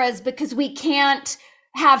chakras because we can't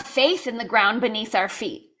have faith in the ground beneath our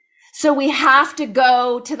feet. So we have to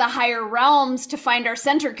go to the higher realms to find our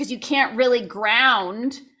center because you can't really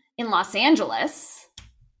ground in Los Angeles.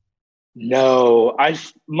 No,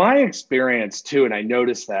 my experience too, and I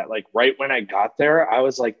noticed that like right when I got there, I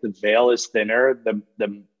was like the veil is thinner,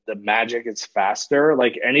 the magic is faster.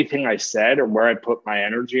 Like anything I said or where I put my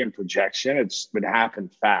energy and projection, it would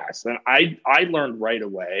happen fast. And I learned right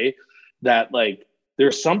away that like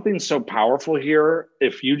there's something so powerful here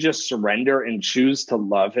if you just surrender and choose to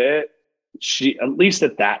love it. At least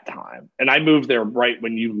at that time, and I moved there right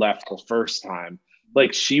when you left the first time,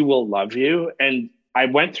 like she will love you. And I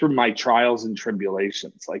went through my trials and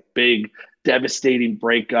tribulations, like big, devastating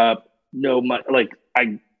breakup. Like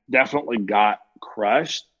I definitely got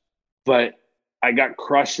crushed, but I got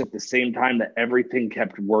crushed at the same time that everything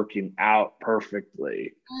kept working out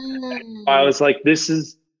perfectly. I was like, this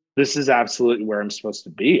is absolutely where I'm supposed to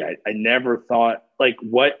be. I never thought like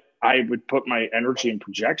what I would put my energy and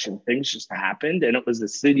projection, things just happened. And it was the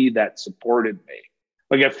city that supported me.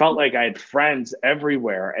 Like I felt like I had friends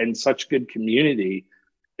everywhere and such good community.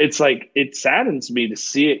 It's like, it saddens me to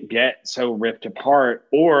see it get so ripped apart,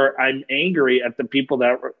 or I'm angry at the people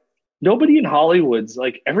that were, nobody in Hollywood's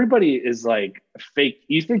like, everybody is like fake.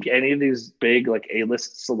 You think any of these big like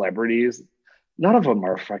A-list celebrities, none of them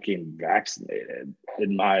are fucking vaccinated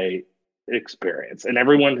in my experience. And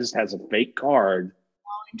everyone just has a fake card.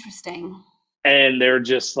 Oh, interesting. And they're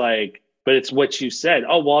just like, but it's what you said.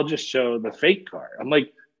 Oh, well, I'll just show the fake card. I'm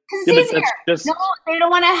like, because it's easier. No, they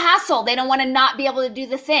don't want to hassle. They don't want to not be able to do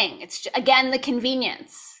the thing. It's again the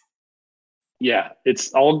convenience. Yeah,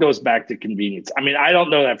 it's all goes back to convenience. I mean, I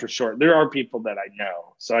don't know that for sure. There are people that I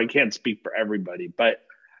know, so I can't speak for everybody. But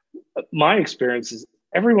my experience is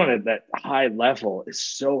everyone at that high level is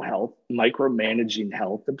so micromanaging,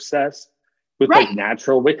 health obsessed. With like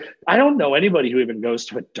natural way. I don't know anybody who even goes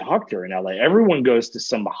to a doctor in LA. Everyone goes to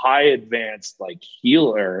some high advanced like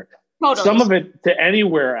healer. Totally. Some of it to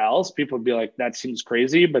anywhere else, people would be like, that seems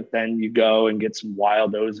crazy. But then you go and get some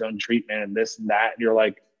wild ozone treatment and this and that. And you're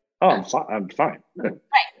like, oh, I'm fine.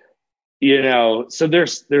 So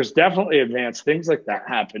there's definitely advanced things like that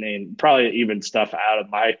happening, probably even stuff out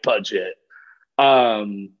of my budget. But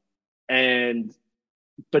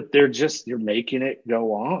you're making it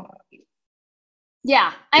go on.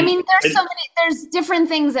 Yeah. I mean, there's different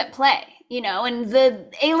things at play, and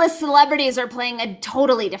the A-list celebrities are playing a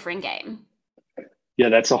totally different game. Yeah,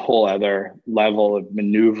 that's a whole other level of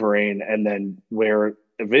maneuvering and then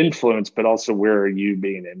of influence, but also where are you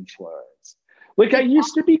being influenced? Like I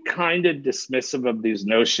used to be kind of dismissive of these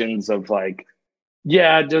notions of like,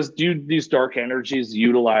 yeah, do these dark energies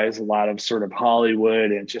utilize a lot of sort of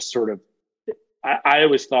Hollywood and just sort of, I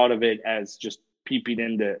always thought of it as just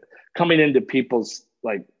coming into people's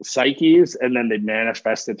like psyches, and then they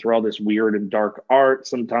manifest it through all this weird and dark art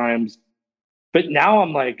sometimes. But now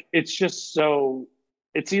I'm like, it's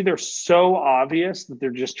either so obvious that they're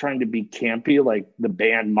just trying to be campy, like the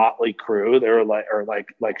band Motley Crue, they're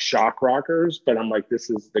like shock rockers, but I'm like, this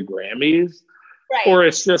is the Grammys. Right. Or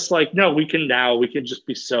it's just like, no, we can just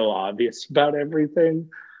be so obvious about everything.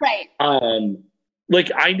 Right.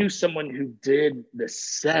 Like I knew someone who did the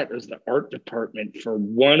set as the art department for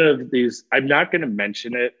one of these. I'm not going to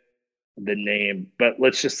mention it the name, but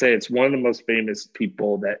let's just say it's one of the most famous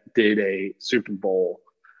people that did a Super Bowl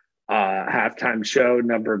halftime show a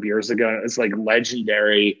number of years ago. It's like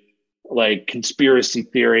legendary, like conspiracy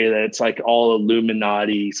theory that it's like all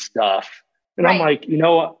Illuminati stuff. And I'm Right. like, you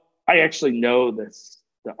know, I actually know this,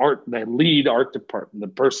 the lead art department, the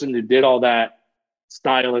person who did all that,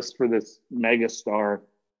 stylist for this mega star.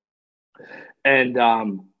 And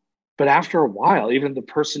but after a while, even the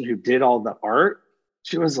person who did all the art,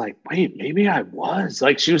 she was like, wait, maybe I was.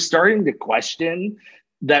 Like she was starting to question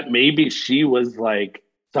that maybe she was like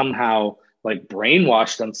somehow like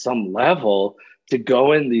brainwashed on some level to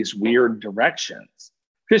go in these weird directions.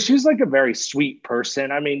 Because she's like a very sweet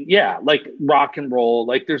person. I mean, yeah, like rock and roll.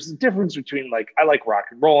 Like there's a difference between like I like rock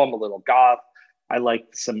and roll. I'm a little goth. I like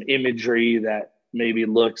some imagery that maybe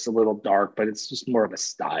looks a little dark, but it's just more of a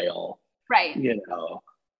style, Right. you know.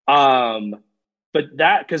 Um, but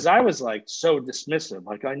that because I was like so dismissive,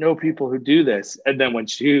 like I know people who do this, and then when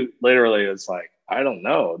she literally was like, I don't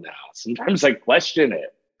know now. Sometimes I question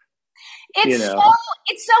it, you It's so know.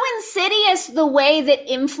 it's so insidious the way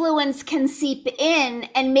that influence can seep in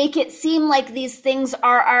and make it seem like these things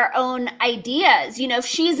are our own ideas. You know, if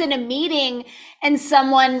she's in a meeting and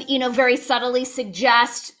someone, you know, very subtly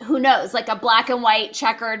suggests, who knows, like a black and white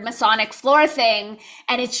checkered Masonic floor thing,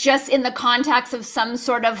 and it's just in the context of some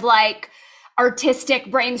sort of like artistic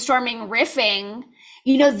brainstorming riffing,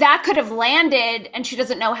 you know, that could have landed and she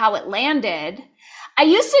doesn't know how it landed. I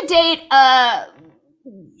used to date a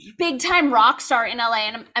big time rock star in LA,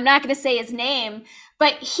 and I'm not going to say his name,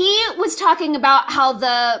 but he was talking about how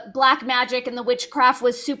the black magic and the witchcraft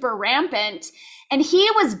was super rampant. And he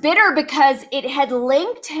was bitter because it had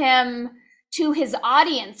linked him to his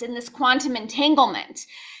audience in this quantum entanglement,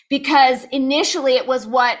 because initially it was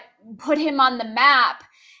what put him on the map.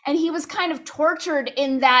 And he was kind of tortured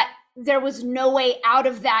in that there was no way out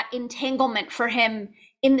of that entanglement for him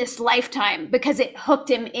in this lifetime, because it hooked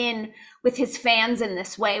him in with his fans in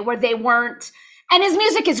this way where they weren't, and his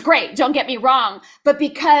music is great, don't get me wrong, but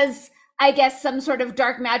because I guess some sort of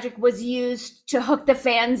dark magic was used to hook the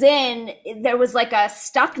fans in, there was like a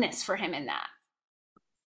stuckness for him in that.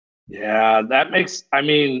 Yeah, that makes, I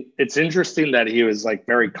mean, it's interesting that he was like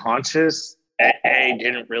very conscious. A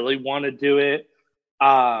didn't really want to do it.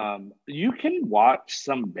 You can watch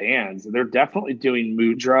some bands, they're definitely doing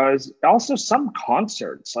mudras. Also, some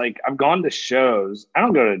concerts. Like I've gone to shows. I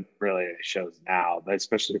don't go to really any shows now, but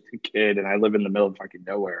especially with a kid, and I live in the middle of fucking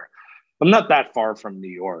nowhere. I'm not that far from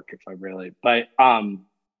New York, if I really, but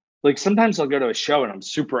like sometimes I'll go to a show and I'm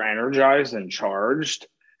super energized and charged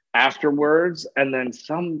afterwards. And then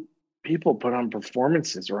some people put on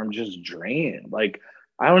performances where I'm just drained. Like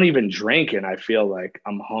I don't even drink and I feel like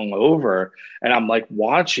I'm hungover and I'm like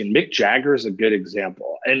watching. Mick Jagger is a good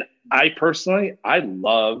example. And I personally, I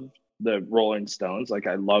love the Rolling Stones. Like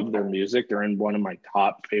I love their music. They're in one of my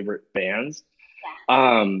top favorite bands.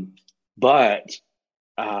 But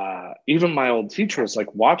even my old teacher was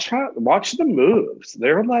like, watch the moves.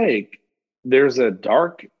 They're like, there's a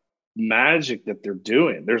dark magic that they're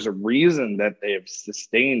doing. There's a reason that they have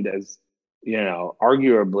sustained as, you know,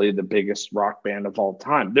 arguably the biggest rock band of all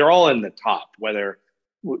time. They're all in the top, whether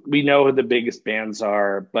we know who the biggest bands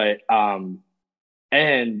are, but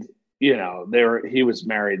and you know, he was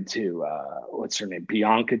married to what's her name,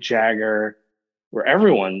 Bianca Jagger, where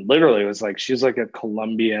everyone literally was like, she's like a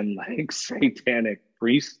Colombian like satanic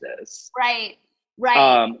priestess. Right,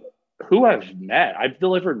 right. Who I've met. I've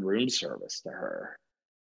delivered room service to her.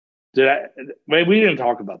 Did I? Wait, we didn't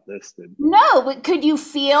talk about this. No, but could you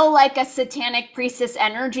feel like a satanic priestess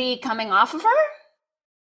energy coming off of her?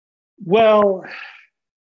 Well,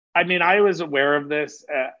 I mean, I was aware of this.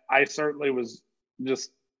 I certainly was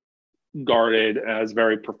just guarded as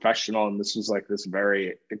very professional, and this was like this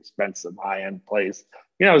very expensive high-end place.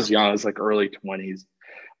 You know, I was young. I was like early 20s.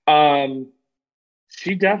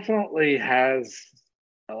 She definitely has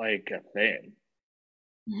like a thing.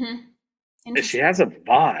 Mm-hmm. She has a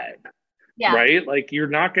vibe, Yeah. right? Like you're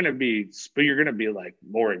not going to be, but you're going to be like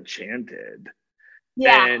more enchanted.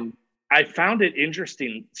 Yeah. And I found it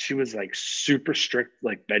interesting. She was like super strict,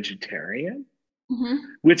 like vegetarian,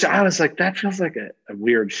 which I was like, that feels like a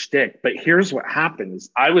weird shtick. But here's what happens.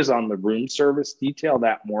 I was on the room service detail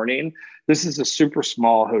that morning. This is a super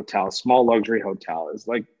small hotel, small luxury hotel. It's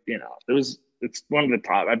like, you know, it's one of the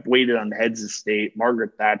top. I've waited on Heads Estate,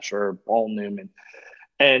 Margaret Thatcher, Paul Newman.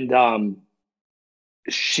 And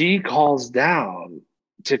she calls down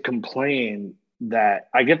to complain that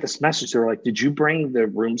I get this message to her, like, did you bring the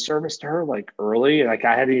room service to her like early? Like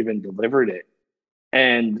I hadn't even delivered it.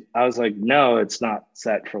 And I was like, no, it's not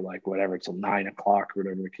set for like whatever till 9 o'clock or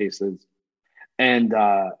whatever the case is. And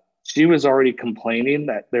she was already complaining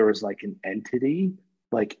that there was like an entity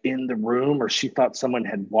like in the room, or she thought someone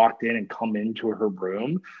had walked in and come into her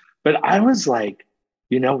room. But I was like,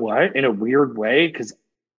 you know what? In a weird way, because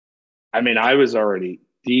I mean, I was already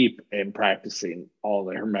deep in practicing all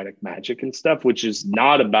the hermetic magic and stuff, which is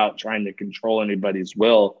not about trying to control anybody's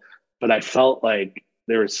will. But I felt like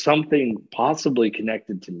there was something possibly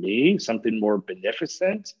connected to me, something more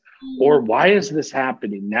beneficent. Or why is this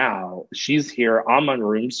happening now? She's here. I'm on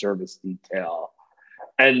room service detail.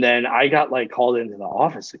 And then I got like called into the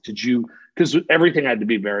office. Like, did you? Because everything had to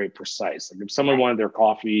be very precise. Like if someone wanted their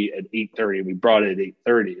coffee at 8:30, we brought it at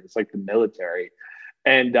 8:30. It's like the military.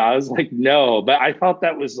 And I was like, no, but I thought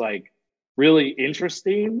that was like really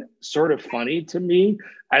interesting, sort of funny to me.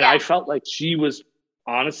 And I felt like she was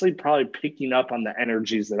honestly probably picking up on the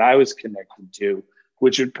energies that I was connected to,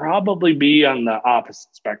 which would probably be on the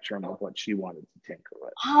opposite spectrum of what she wanted to tinker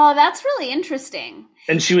with. Oh, that's really interesting.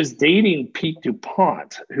 And she was dating Pete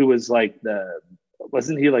DuPont, who was like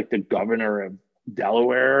wasn't he like the governor of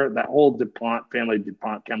Delaware? That whole DuPont family,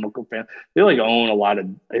 DuPont chemical family, they like own a lot of,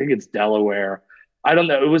 I think it's Delaware. I don't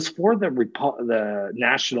know. It was for the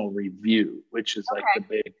National Review, which is like the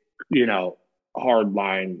big, you know,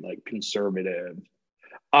 hardline, like conservative.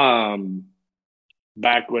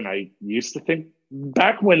 Back when I used to think,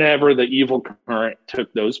 back whenever the evil current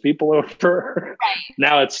took those people over,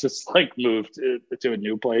 now it's just like moved to a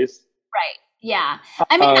new place. Right. Yeah.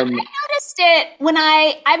 I mean, I noticed it when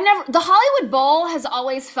the Hollywood Bowl has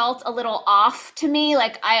always felt a little off to me.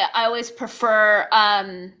 Like I always prefer,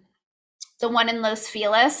 the one in Los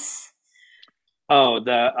Feliz. Oh,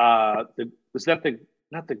 was that the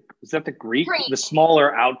Greek? The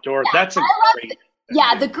smaller outdoor? Yeah, that's great.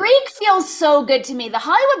 Yeah, the Greek feels so good to me. The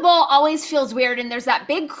Hollywood Bowl always feels weird, and there's that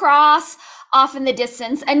big cross off in the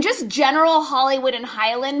distance, and just general Hollywood and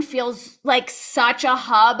Highland feels like such a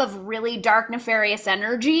hub of really dark, nefarious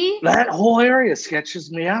energy. That whole area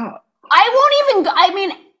sketches me out. I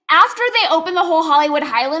mean, after they opened the whole Hollywood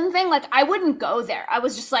Highland thing, like I wouldn't go there. I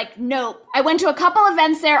was just like, nope. I went to a couple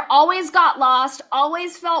events there, always got lost,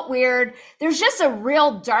 always felt weird. There's just a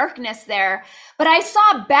real darkness there. But I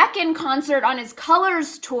saw Beck in concert on his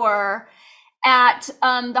Colors tour at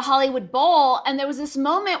the Hollywood Bowl, and there was this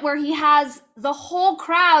moment where he has the whole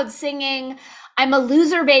crowd singing, "I'm a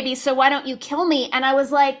loser, baby, so why don't you kill me?" And I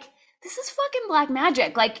was like, this is fucking black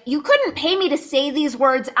magic. Like, you couldn't pay me to say these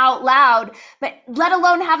words out loud, but let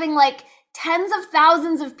alone having like tens of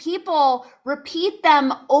thousands of people repeat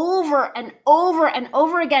them over and over and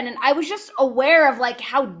over again. And I was just aware of like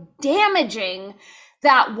how damaging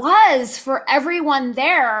that was for everyone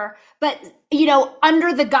there, but you know,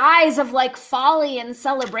 under the guise of like folly and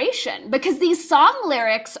celebration, because these song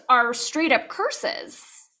lyrics are straight up curses.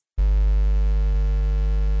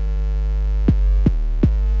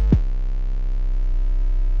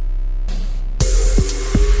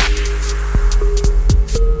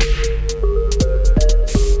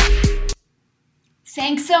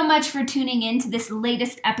 Thanks so much for tuning in to this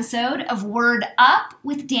latest episode of Word Up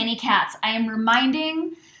with Danny Katz. I am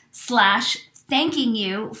reminding / thanking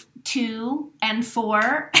you to and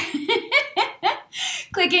for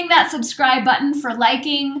clicking that subscribe button, for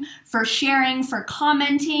liking, for sharing, for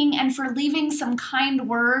commenting, and for leaving some kind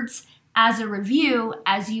words as a review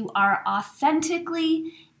as you are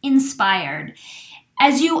authentically inspired.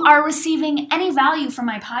 As you are receiving any value from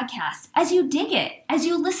my podcast, as you dig it, as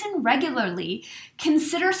you listen regularly,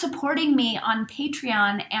 consider supporting me on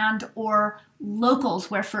Patreon and or Locals,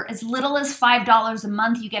 where for as little as $5 a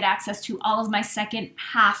month, you get access to all of my second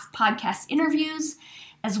half podcast interviews,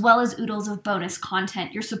 as well as oodles of bonus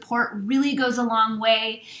content. Your support really goes a long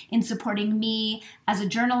way in supporting me as a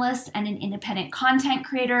journalist and an independent content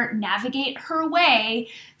creator navigate her way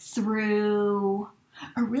through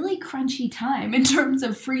a really crunchy time in terms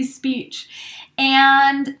of free speech.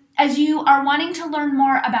 And as you are wanting to learn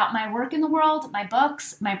more about my work in the world, my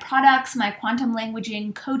books, my products, my quantum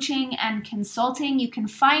languaging coaching and consulting, you can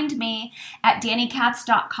find me at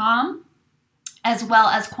DannyKatz.com as well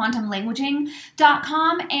as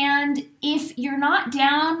quantumlanguaging.com. And if you're not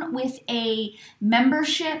down with a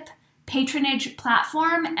membership patronage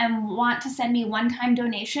platform and want to send me a one-time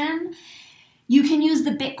donation, you can use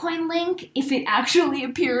the Bitcoin link if it actually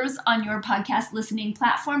appears on your podcast listening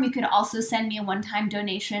platform. You could also send me a one-time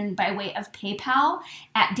donation by way of PayPal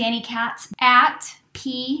at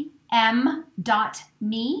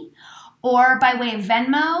DannyKatz@pm.me, or by way of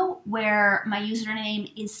Venmo, where my username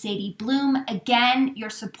is Sadie Bloom. Again, your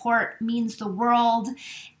support means the world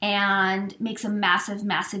and makes a massive,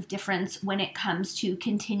 massive difference when it comes to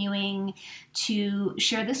continuing to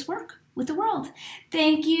share this work with the world.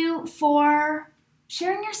 Thank you for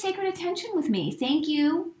sharing your sacred attention with me. Thank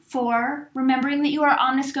you for remembering that you are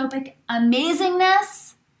omniscopic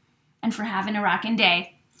amazingness and for having a rockin'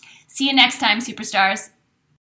 day. See you next time, superstars.